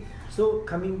way. So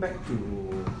coming back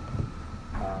to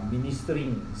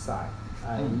ministering side,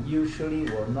 I usually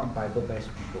will not Bible bash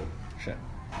people. Sure.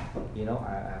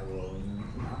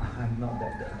 I'm not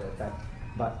that type,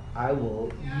 but I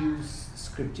will use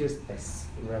scriptures as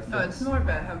reference. No, it's more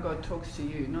about how God talks to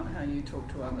you, not how you talk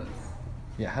to others.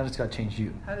 Yeah, how does God change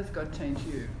you? How does God change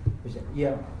you?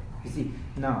 Yeah, you see,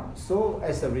 now, so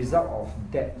as a result of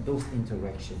those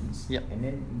interactions, and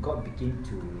then God began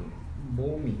to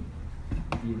mold me.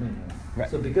 Right.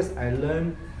 So because I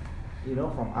learned,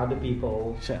 from other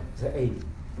people, say, hey,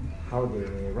 how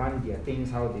they run their things,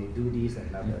 how they do this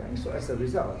and that. And so as a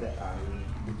result of that, I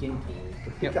begin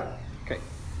to pick up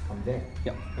from there.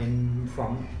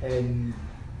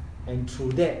 And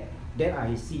through that, then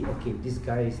I see, okay, this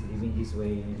guy is living this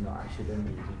way, I shouldn't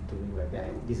be doing like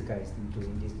that. This guy is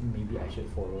doing this, maybe I should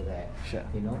follow that. Sure.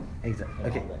 Exactly.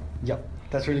 Okay. Yep.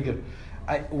 That's really good.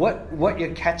 What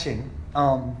you're catching,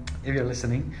 if you're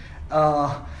listening,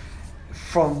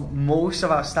 from most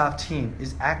of our staff team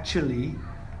is actually,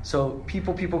 so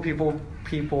people.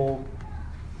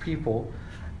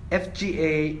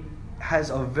 FGA has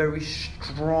a very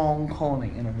strong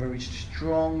calling and a very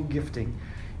strong gifting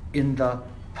in the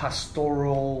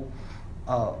pastoral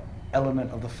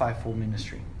element of the fivefold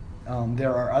ministry.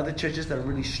 There are other churches that are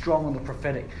really strong on the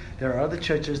prophetic. There are other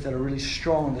churches that are really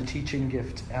strong on the teaching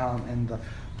gift.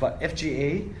 But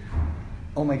FGA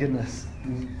oh my goodness,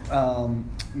 and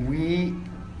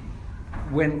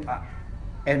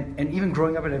even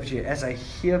growing up at FGA, as I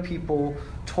hear people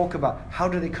talk about how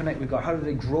do they connect with God, how do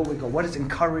they grow with God, what has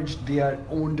encouraged their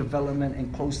own development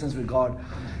and closeness with God,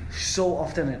 so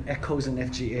often it echoes in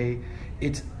FGA.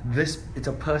 It's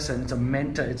a person, it's a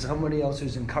mentor, it's somebody else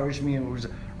who's encouraged me,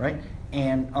 right?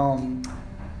 And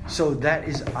so that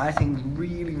is, I think,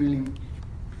 really, really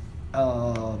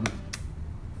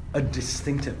a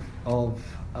distinctive of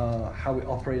how we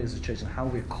operate as a church and how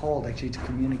we're called actually to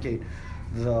communicate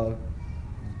the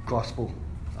gospel.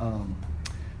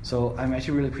 So I'm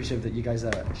actually really appreciative that you guys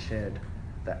shared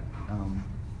that.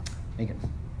 Megan?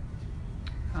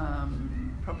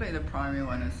 Probably the primary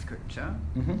one is scripture.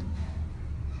 Mm-hmm.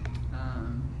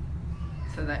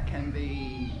 So that can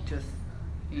be just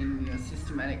in your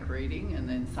systematic reading and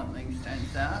then something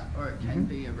stands out, or it can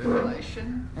be a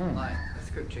revelation, like a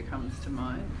scripture comes to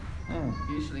mind.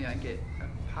 Usually I get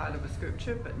a part of a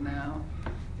scripture, but now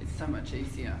it's so much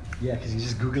easier. Yeah, because you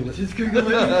just Google it. Just Google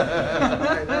it.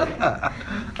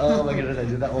 Oh my goodness, I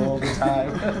do that all the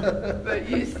time. But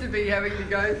used to be having to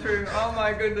go through, oh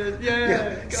my goodness,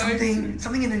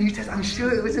 something in the New Testament, I'm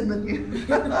sure it was in the New.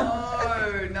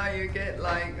 No, you get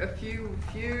like a few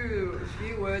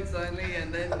words only,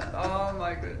 and then, oh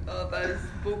my goodness, those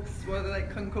books, what are they,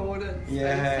 concordance?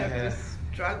 Yeah. They just have to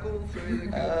struggle through the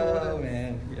concordance. Oh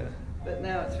man, yeah. But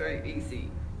now it's very easy.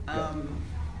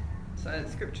 So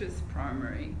scripture's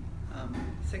primary.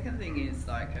 Second thing is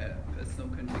like a personal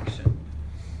conviction.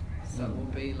 So it will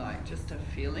be like just a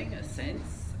feeling, a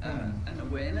sense, an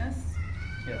awareness,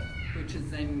 which is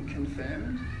then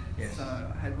confirmed. Yes. So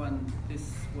I had one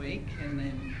this week, and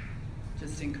then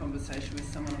just in conversation with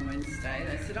someone on Wednesday,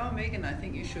 they said, "Oh, Megan, I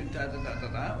think you should da da da da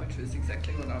da," which was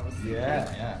exactly what I was thinking.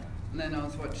 Yeah. And then I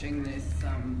was watching this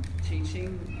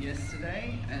teaching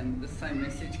yesterday, and the same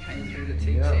message came through the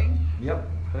teaching. Yep.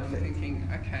 I'm thinking,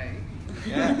 okay,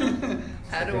 Yeah.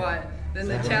 how do I? Then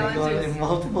the So challenge is,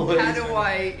 how do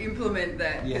I implement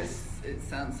that? Yes. It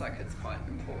sounds like it's quite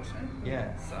important.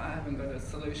 Yeah. So I haven't got a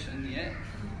solution yet.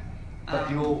 But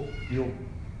you'll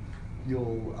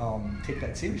take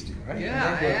that seriously, right?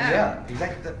 Yeah, Yeah,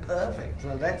 exactly. That's perfect.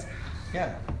 So that's,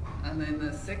 yeah. And then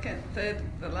the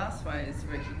the last way is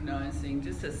recognizing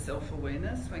just a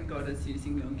self-awareness when God is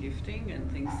using your gifting and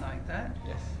things like that.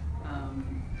 Yes.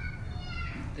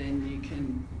 Then you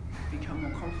can become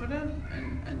more confident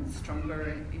and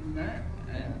stronger in that.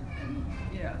 And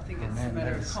I think it's a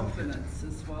matter of confidence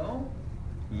as well.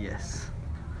 Yes.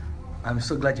 I'm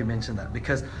so glad you mentioned that,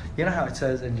 because you know how it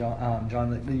says in John,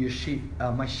 like, your sheep,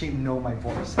 my sheep know my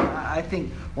voice. I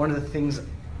think one of the things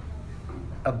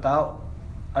about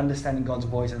understanding God's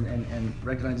voice and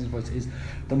recognizing His voice is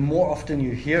the more often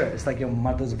you hear it, it's like your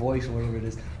mother's voice or whatever it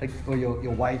is, like, or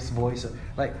your wife's voice, or,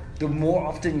 like, the more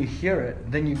often you hear it,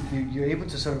 then you're able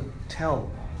to sort of tell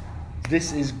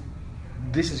this is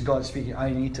God speaking.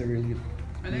 I need to really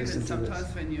and listen even to this.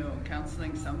 sometimes when you're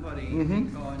counseling somebody, you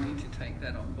think, I need to take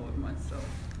that on board myself.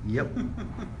 Yep. So,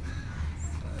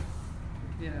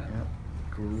 Yep.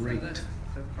 Great. So that's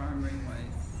the primary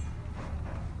ways.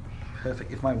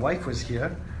 Perfect. If my wife was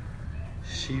here,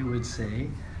 she would say,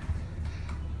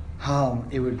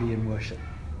 it would be in worship.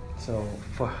 So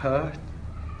for her,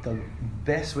 the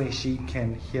best way she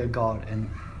can hear God and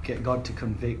get God to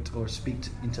convict or speak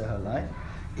into her life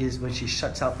is when she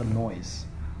shuts out the noise.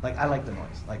 Like, I like the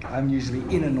noise. Like, I'm usually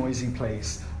in a noisy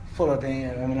place, full of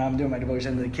things. I mean, I'm doing my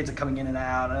devotion, the kids are coming in and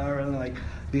out, and like,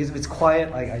 because if it's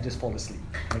quiet, like, I just fall asleep.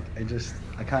 Like,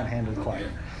 I can't handle quiet.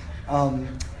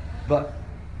 But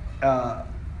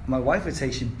my wife would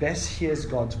say she best hears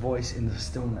God's voice in the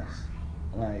stillness.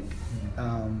 Like,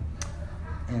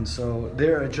 and so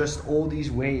there are just all these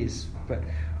ways. But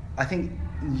I think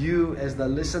you, as the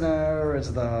listener,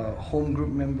 as the home group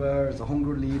member, as the home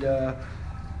group leader,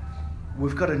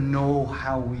 we've got to know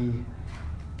how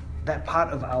that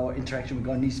part of our interaction with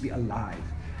God needs to be alive.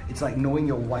 It's like knowing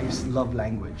your wife's love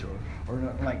language,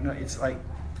 or like, no, it's like,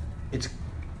 it's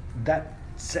that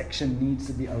section needs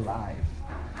to be alive.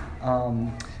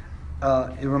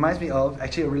 It reminds me of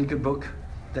actually a really good book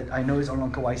that I know is on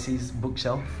Uncle YC's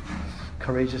bookshelf,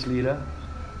 Courageous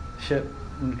Leadership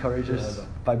and Courageous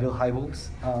by Bill Hybels.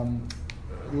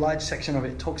 Large section of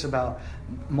it talks about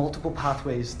multiple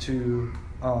pathways to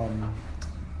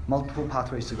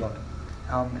God,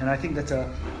 and I think that's a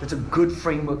good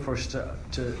framework for us to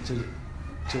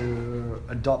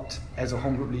adopt as a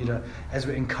home group leader, as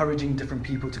we're encouraging different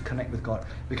people to connect with God.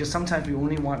 Because sometimes we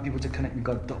only want people to connect with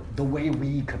God the way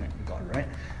we connect with God, right?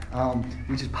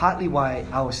 Which is partly why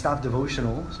our staff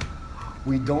devotionals,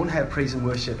 we don't have praise and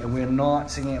worship, and we're not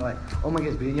singing it like, oh my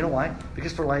goodness, you know why?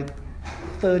 Because for like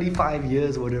 35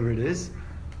 years, or whatever it is,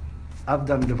 I've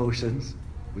done devotions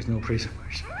with no praise and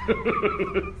worship.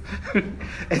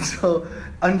 And so,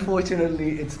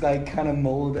 unfortunately, it's like kind of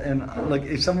mold. And like,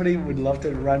 if somebody would love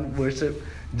to run worship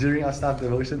during our staff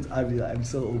devotions, I'd be like, I'm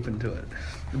so open to it.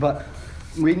 But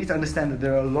we need to understand that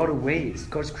there are a lot of ways.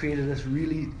 God's created us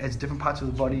really as different parts of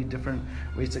the body, different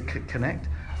ways to connect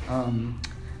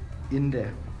in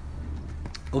there.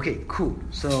 Okay, cool.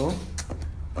 So,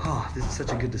 this is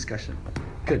such a good discussion.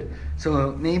 Good.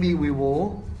 So maybe we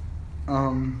will...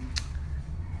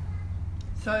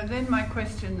 So then my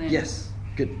question then... Yes,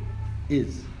 good.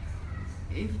 Is...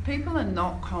 If people are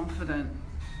not confident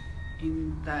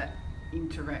in that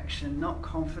interaction, not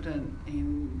confident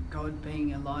in God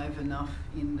being alive enough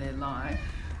in their life,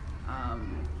 how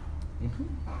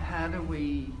do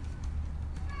we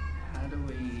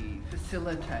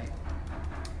facilitate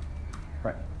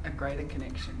a greater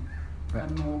connection, a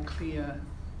more clear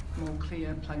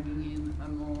plugging in, a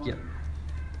more... Yep.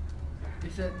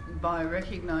 Is it by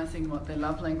recognising what their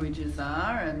love languages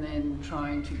are and then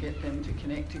trying to get them to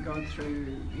connect to God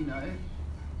through,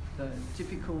 the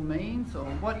typical means, or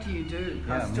what do you do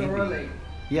pastorally?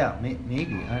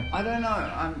 Maybe. I don't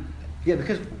know.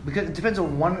 Because it depends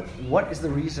on what is the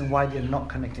reason why they're not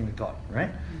connecting with God,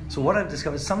 right? Mm-hmm. So what I've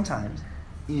discovered sometimes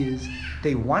is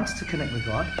they want to connect with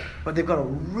God, but they've got a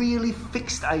really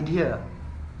fixed idea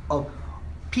of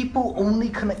people only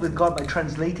connect with God by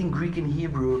translating Greek and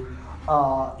Hebrew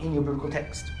in your biblical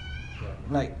text. Yeah.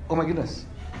 Like, oh my goodness,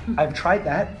 I've tried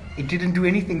that. It didn't do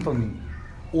anything for me.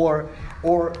 Or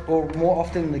more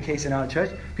often in the case in our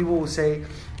church, people will say,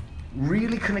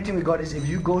 really connecting with God is if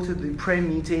you go to the prayer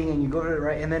meeting and you go to it,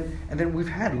 right, and then we've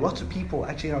had lots of people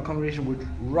actually in our congregation would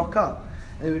rock up.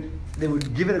 They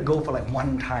would give it a go for like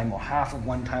one time or half of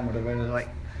one time, whatever. And like,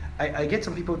 I get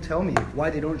some people tell me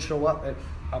why they don't show up at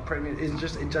our prayer meeting. It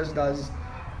just does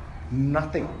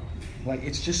nothing. Like,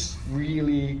 it's just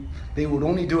really, they would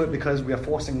only do it because we are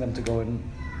forcing them to go and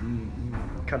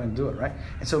kind of do it, right?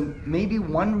 And so maybe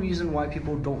one reason why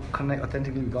people don't connect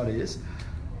authentically with God is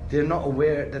they're not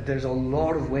aware that there's a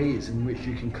lot of ways in which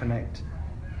you can connect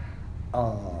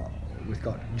with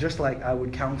God. Just like I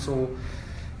would counsel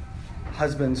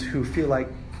husbands who feel like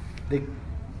they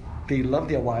love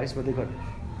their wives, but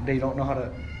they don't know how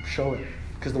to show it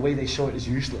because the way they show it is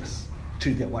useless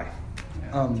to their wife.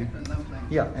 Different love language.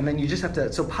 Yeah, and then you just have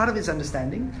to... So part of it's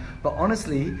understanding, but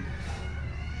honestly,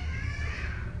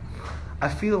 I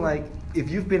feel like if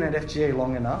you've been at FGA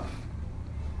long enough,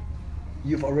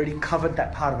 you've already covered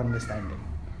that part of understanding.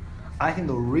 I think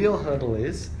the real hurdle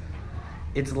is,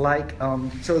 it's like...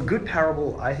 so a good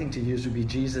parable, I think, to use would be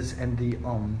Jesus and the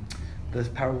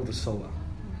parable of the sower.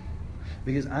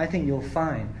 Because I think you'll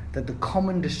find that the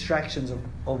common distractions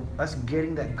of us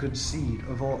getting that good seed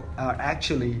are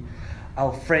actually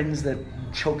our friends that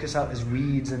choke us out as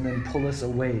weeds and then pull us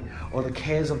away, or the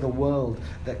cares of the world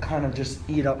that kind of just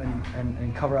eat up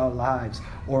and cover our lives,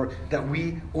 or that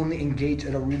we only engage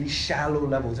at a really shallow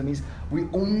level. That means we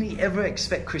only ever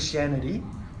expect Christianity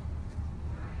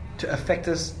to affect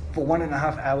us for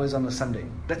 1.5 hours on a Sunday.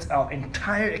 That's our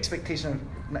entire expectation.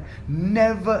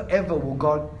 Never ever will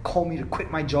God call me to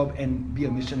quit my job and be a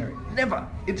missionary. Never.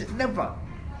 It's never.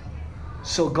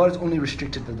 So God is only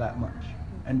restricted to that much.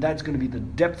 And that's going to be the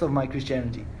depth of my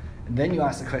Christianity. And then you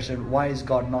ask the question, why is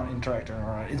God not interacting?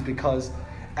 It's because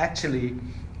actually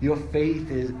your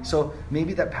faith is... So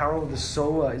maybe that parable of the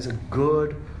sower is a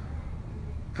good...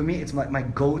 For me, it's my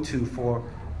go-to for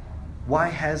why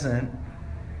hasn't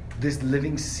this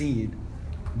living seed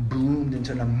bloomed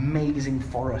into an amazing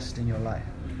forest in your life?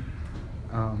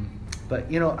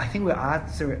 But I think we're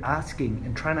asking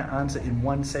and trying to answer in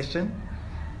one session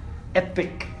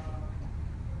epic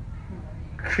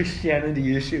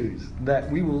Christianity issues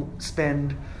that we will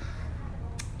spend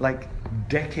like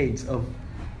decades of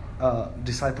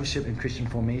discipleship and Christian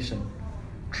formation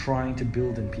trying to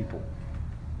build in people.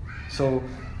 So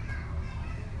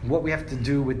what we have to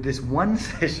do with this one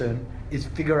session is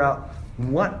figure out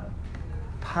what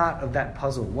part of that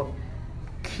puzzle, what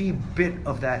key bit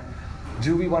of that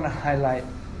do we want to highlight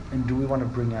and do we want to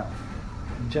bring out?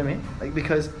 Do you know what I mean? Like,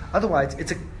 because otherwise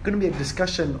it's going to be a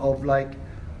discussion of like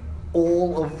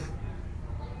all of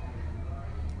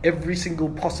every single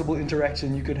possible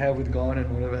interaction you could have with God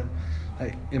and whatever.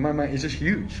 Like, in my mind, it's just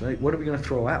huge. Like, what are we going to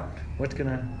throw out? What's going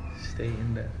to stay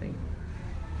in that thing?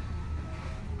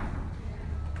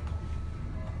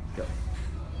 Go.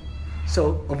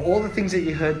 So, of all the things that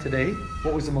you heard today,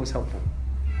 what was the most helpful?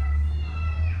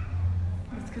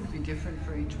 It's going to be different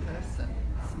for each person,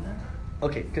 isn't it?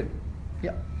 Okay, good.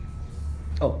 Yeah.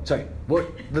 Oh, sorry. What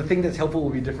the thing that's helpful will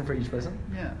be different for each person?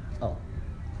 Yeah. Oh.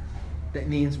 that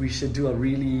means we should do a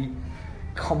really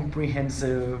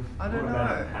comprehensive. I don't What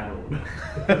about a know.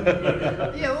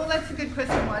 panel? Yeah, well, that's a good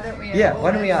question. Why don't we? Yeah, all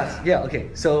why don't we answer? ask? Yeah, okay.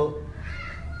 So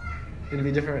it'll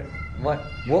be different.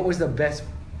 What was the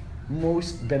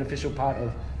most beneficial part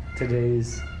of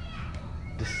today's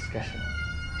discussion?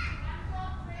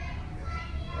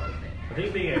 I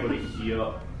think being able to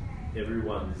hear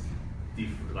everyone's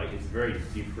different, like it's very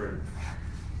different,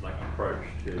 like approach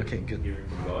to Okay, good. hearing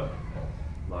from God.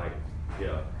 Like,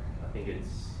 yeah, I think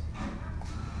it's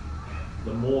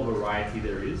the more variety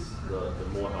there is, the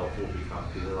more helpful it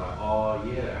becomes. People are like, oh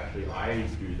yeah, actually I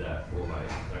do that, or like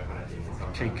that kind of thing. And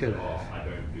sometimes, Okay, good. oh, I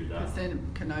don't do that. Because then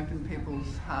it can open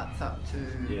people's hearts up to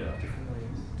Yeah. Different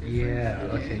ways. Yeah,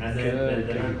 different okay. views. And Good,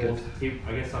 they don't good. also,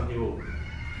 I guess some people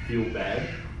feel bad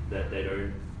that they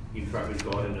don't interact with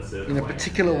God in a certain In a way.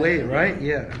 particular way, right?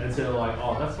 Yeah. And so they're like,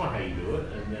 oh, that's not how you do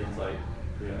it. And then it's like,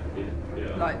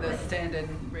 yeah. Like the standard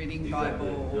reading Exactly.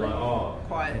 Bible, You're like, oh.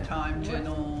 quiet time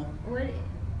journal.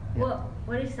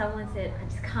 What if someone said, I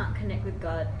just can't connect with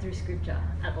God through scripture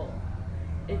at all?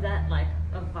 Is that like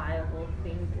a viable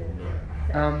thing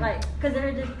to say? Like, because there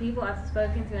are just people I've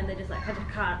spoken to and they're just like, I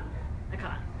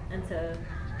can't. And so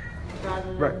rather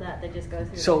than Right. that, they just go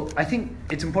through. So I think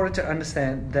it's important to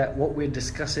understand that what we're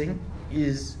discussing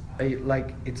is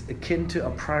it's akin to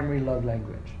a primary love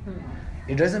language.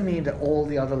 It doesn't mean that all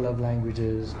the other love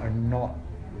languages are not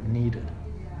needed.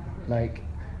 Like,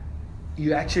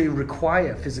 you actually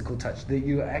require physical touch. That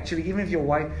you actually, even if your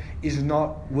wife is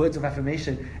not words of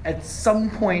affirmation, at some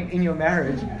point in your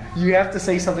marriage, you have to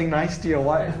say something nice to your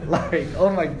wife. Like, oh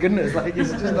my goodness, like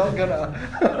it's just not gonna.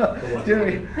 Do you know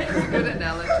what I mean? It's a good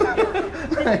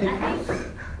analogy. Like,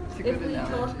 If we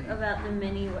talk about the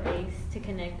many ways to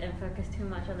connect and focus too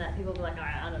much on that, people will be like,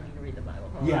 alright, I don't need to read the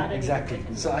Bible. Or, "I yeah, don't need to exactly.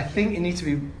 listen to So I God." think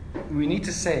we need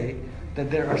to say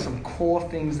that there are some core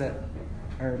things that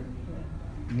are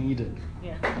needed.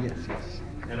 Yeah. Yes.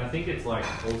 And I think it's like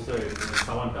also when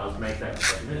someone does make that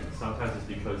statement, sometimes it's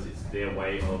because it's their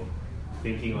way of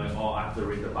thinking like, oh, I have to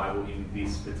read the Bible in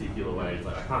this particular way. It's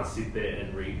like I can't sit there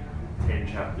and read 10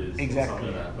 chapters Exactly. or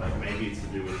something like that. But maybe it's to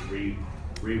do with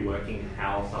reworking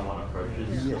how someone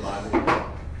approaches the Yes. Bible.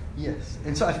 Yes.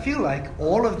 And so I feel like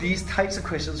all of these types of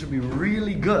questions would be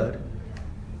really good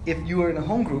if you were in a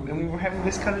home group and we were having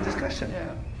this kind of discussion.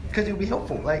 Yeah. Because it would be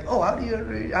helpful. Like, oh, how do you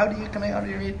read? How do you connect? How do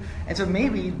you read? And so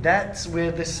maybe that's where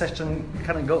this session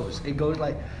kind of goes. It goes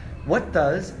like, what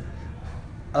does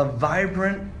a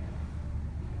vibrant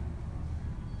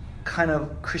kind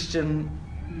of Christian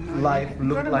life You've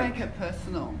look got to like make it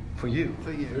personal for you?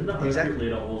 for And you. the home Exactly. group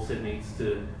leader also needs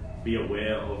to be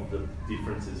aware of the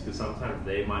differences because sometimes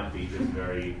they might be just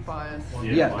very Bias.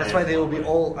 Yeah, that's why they will be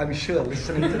all, I'm sure,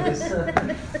 listening to this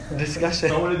discussion.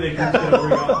 Someone in their group's going to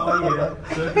bring up, oh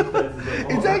yeah, circumstances.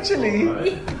 Of, oh, It's actually,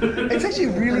 right. it's actually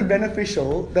really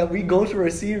beneficial that we go through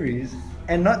a series,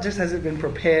 and not just has it been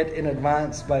prepared in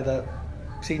advance by the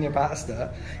senior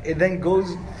pastor, it then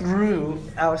goes through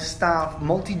our staff,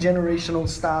 multi-generational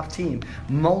staff team,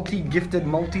 multi-gifted,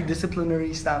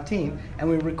 multidisciplinary staff team, and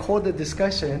we record the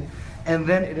discussion, and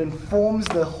then it informs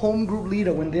the home group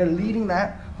leader when they're leading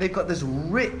that. They've got this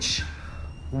rich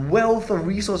wealth of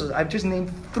resources. I've just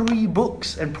named 3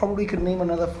 books and probably could name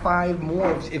another 5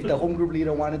 more if the home group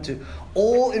leader wanted to,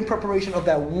 all in preparation of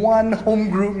that one home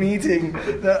group meeting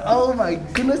that, oh my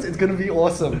goodness, it's going to be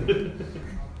awesome.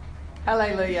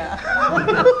 Hallelujah.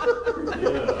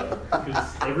 Yeah,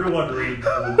 because everyone reads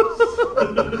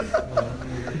books.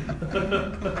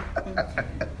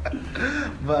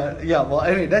 But yeah, well,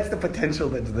 anyway, that's the potential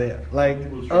that's there. Like,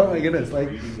 oh my goodness, like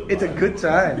it's a good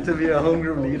time to be a home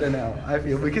group leader now, I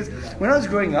feel, because when I was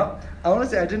growing up, I want to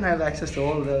say I didn't have access to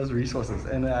all of those resources,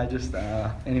 and I just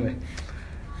anyway.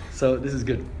 So this is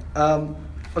good.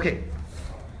 Okay,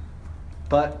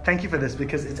 but thank you for this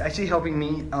because it's actually helping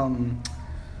me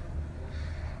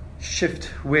shift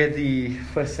where the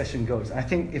first session goes. I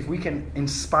think if we can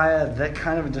inspire that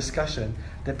kind of a discussion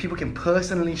that people can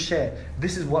personally share,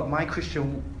 this is what my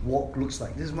Christian walk looks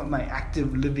like, this is what my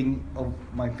active living of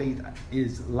my faith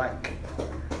is like,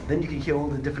 then you can hear all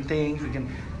the different things. We can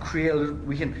create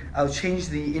I'll change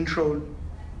the intro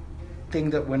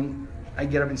thing that when I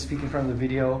get up and speak in front of the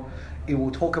video, it will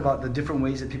talk about the different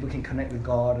ways that people can connect with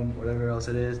God and whatever else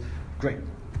it is. Great.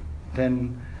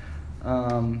 Then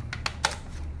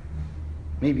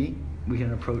maybe we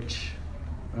can approach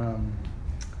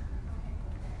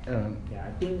yeah,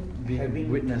 I think being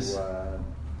having witness. to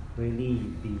really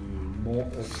be more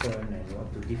open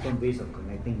and to different ways of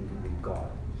connecting with God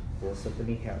will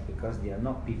certainly help, because they are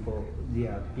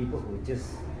people who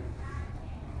just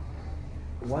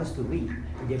wants to read.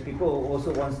 There are people who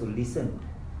also wants to listen.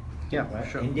 Yeah, right?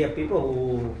 sure. And there are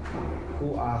people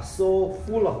who are so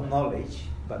full of knowledge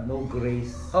but no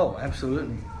grace. Oh,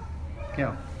 absolutely.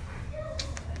 Yeah.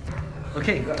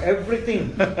 Okay. They got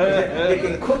everything. They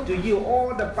can quote to you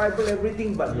all the Bible,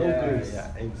 everything, but no grace.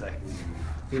 Yeah, exactly.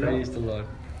 You know? Praise the Lord.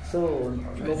 So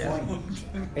no point.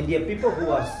 And there are people who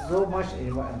are so much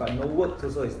in one, but no work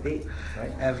also is dead,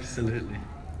 right? Absolutely.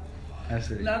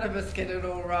 Absolutely. None of us get it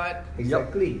all right.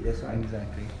 Exactly. That's right.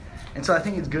 Exactly. And so I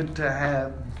think it's good to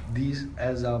have these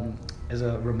as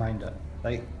a reminder,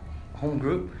 like home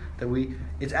group, that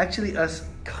it's actually us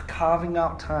carving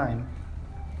out time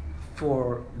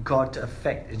for God to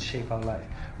affect and shape our life,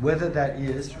 whether that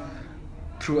is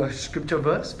through a scripture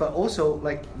verse, but also,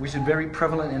 like, which is very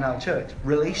prevalent in our church,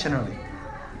 relationally.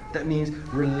 That means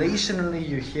relationally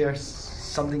you hear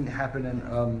something happen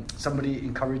and somebody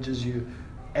encourages you,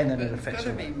 and then it affects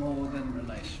you. It's got to be more than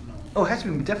relational. Oh, it has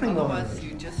to be definitely more than Otherwise,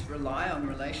 relational. you just rely on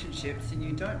relationships and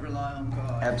you don't rely on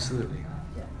God. Absolutely.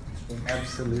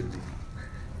 Absolutely.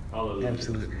 Hallelujah.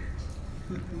 Absolutely.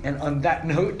 And on that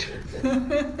note,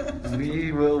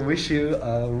 we will wish you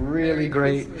a really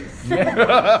great,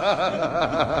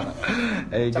 a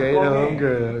great home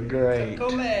group. Great.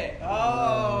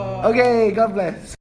 Oh. Okay, God bless.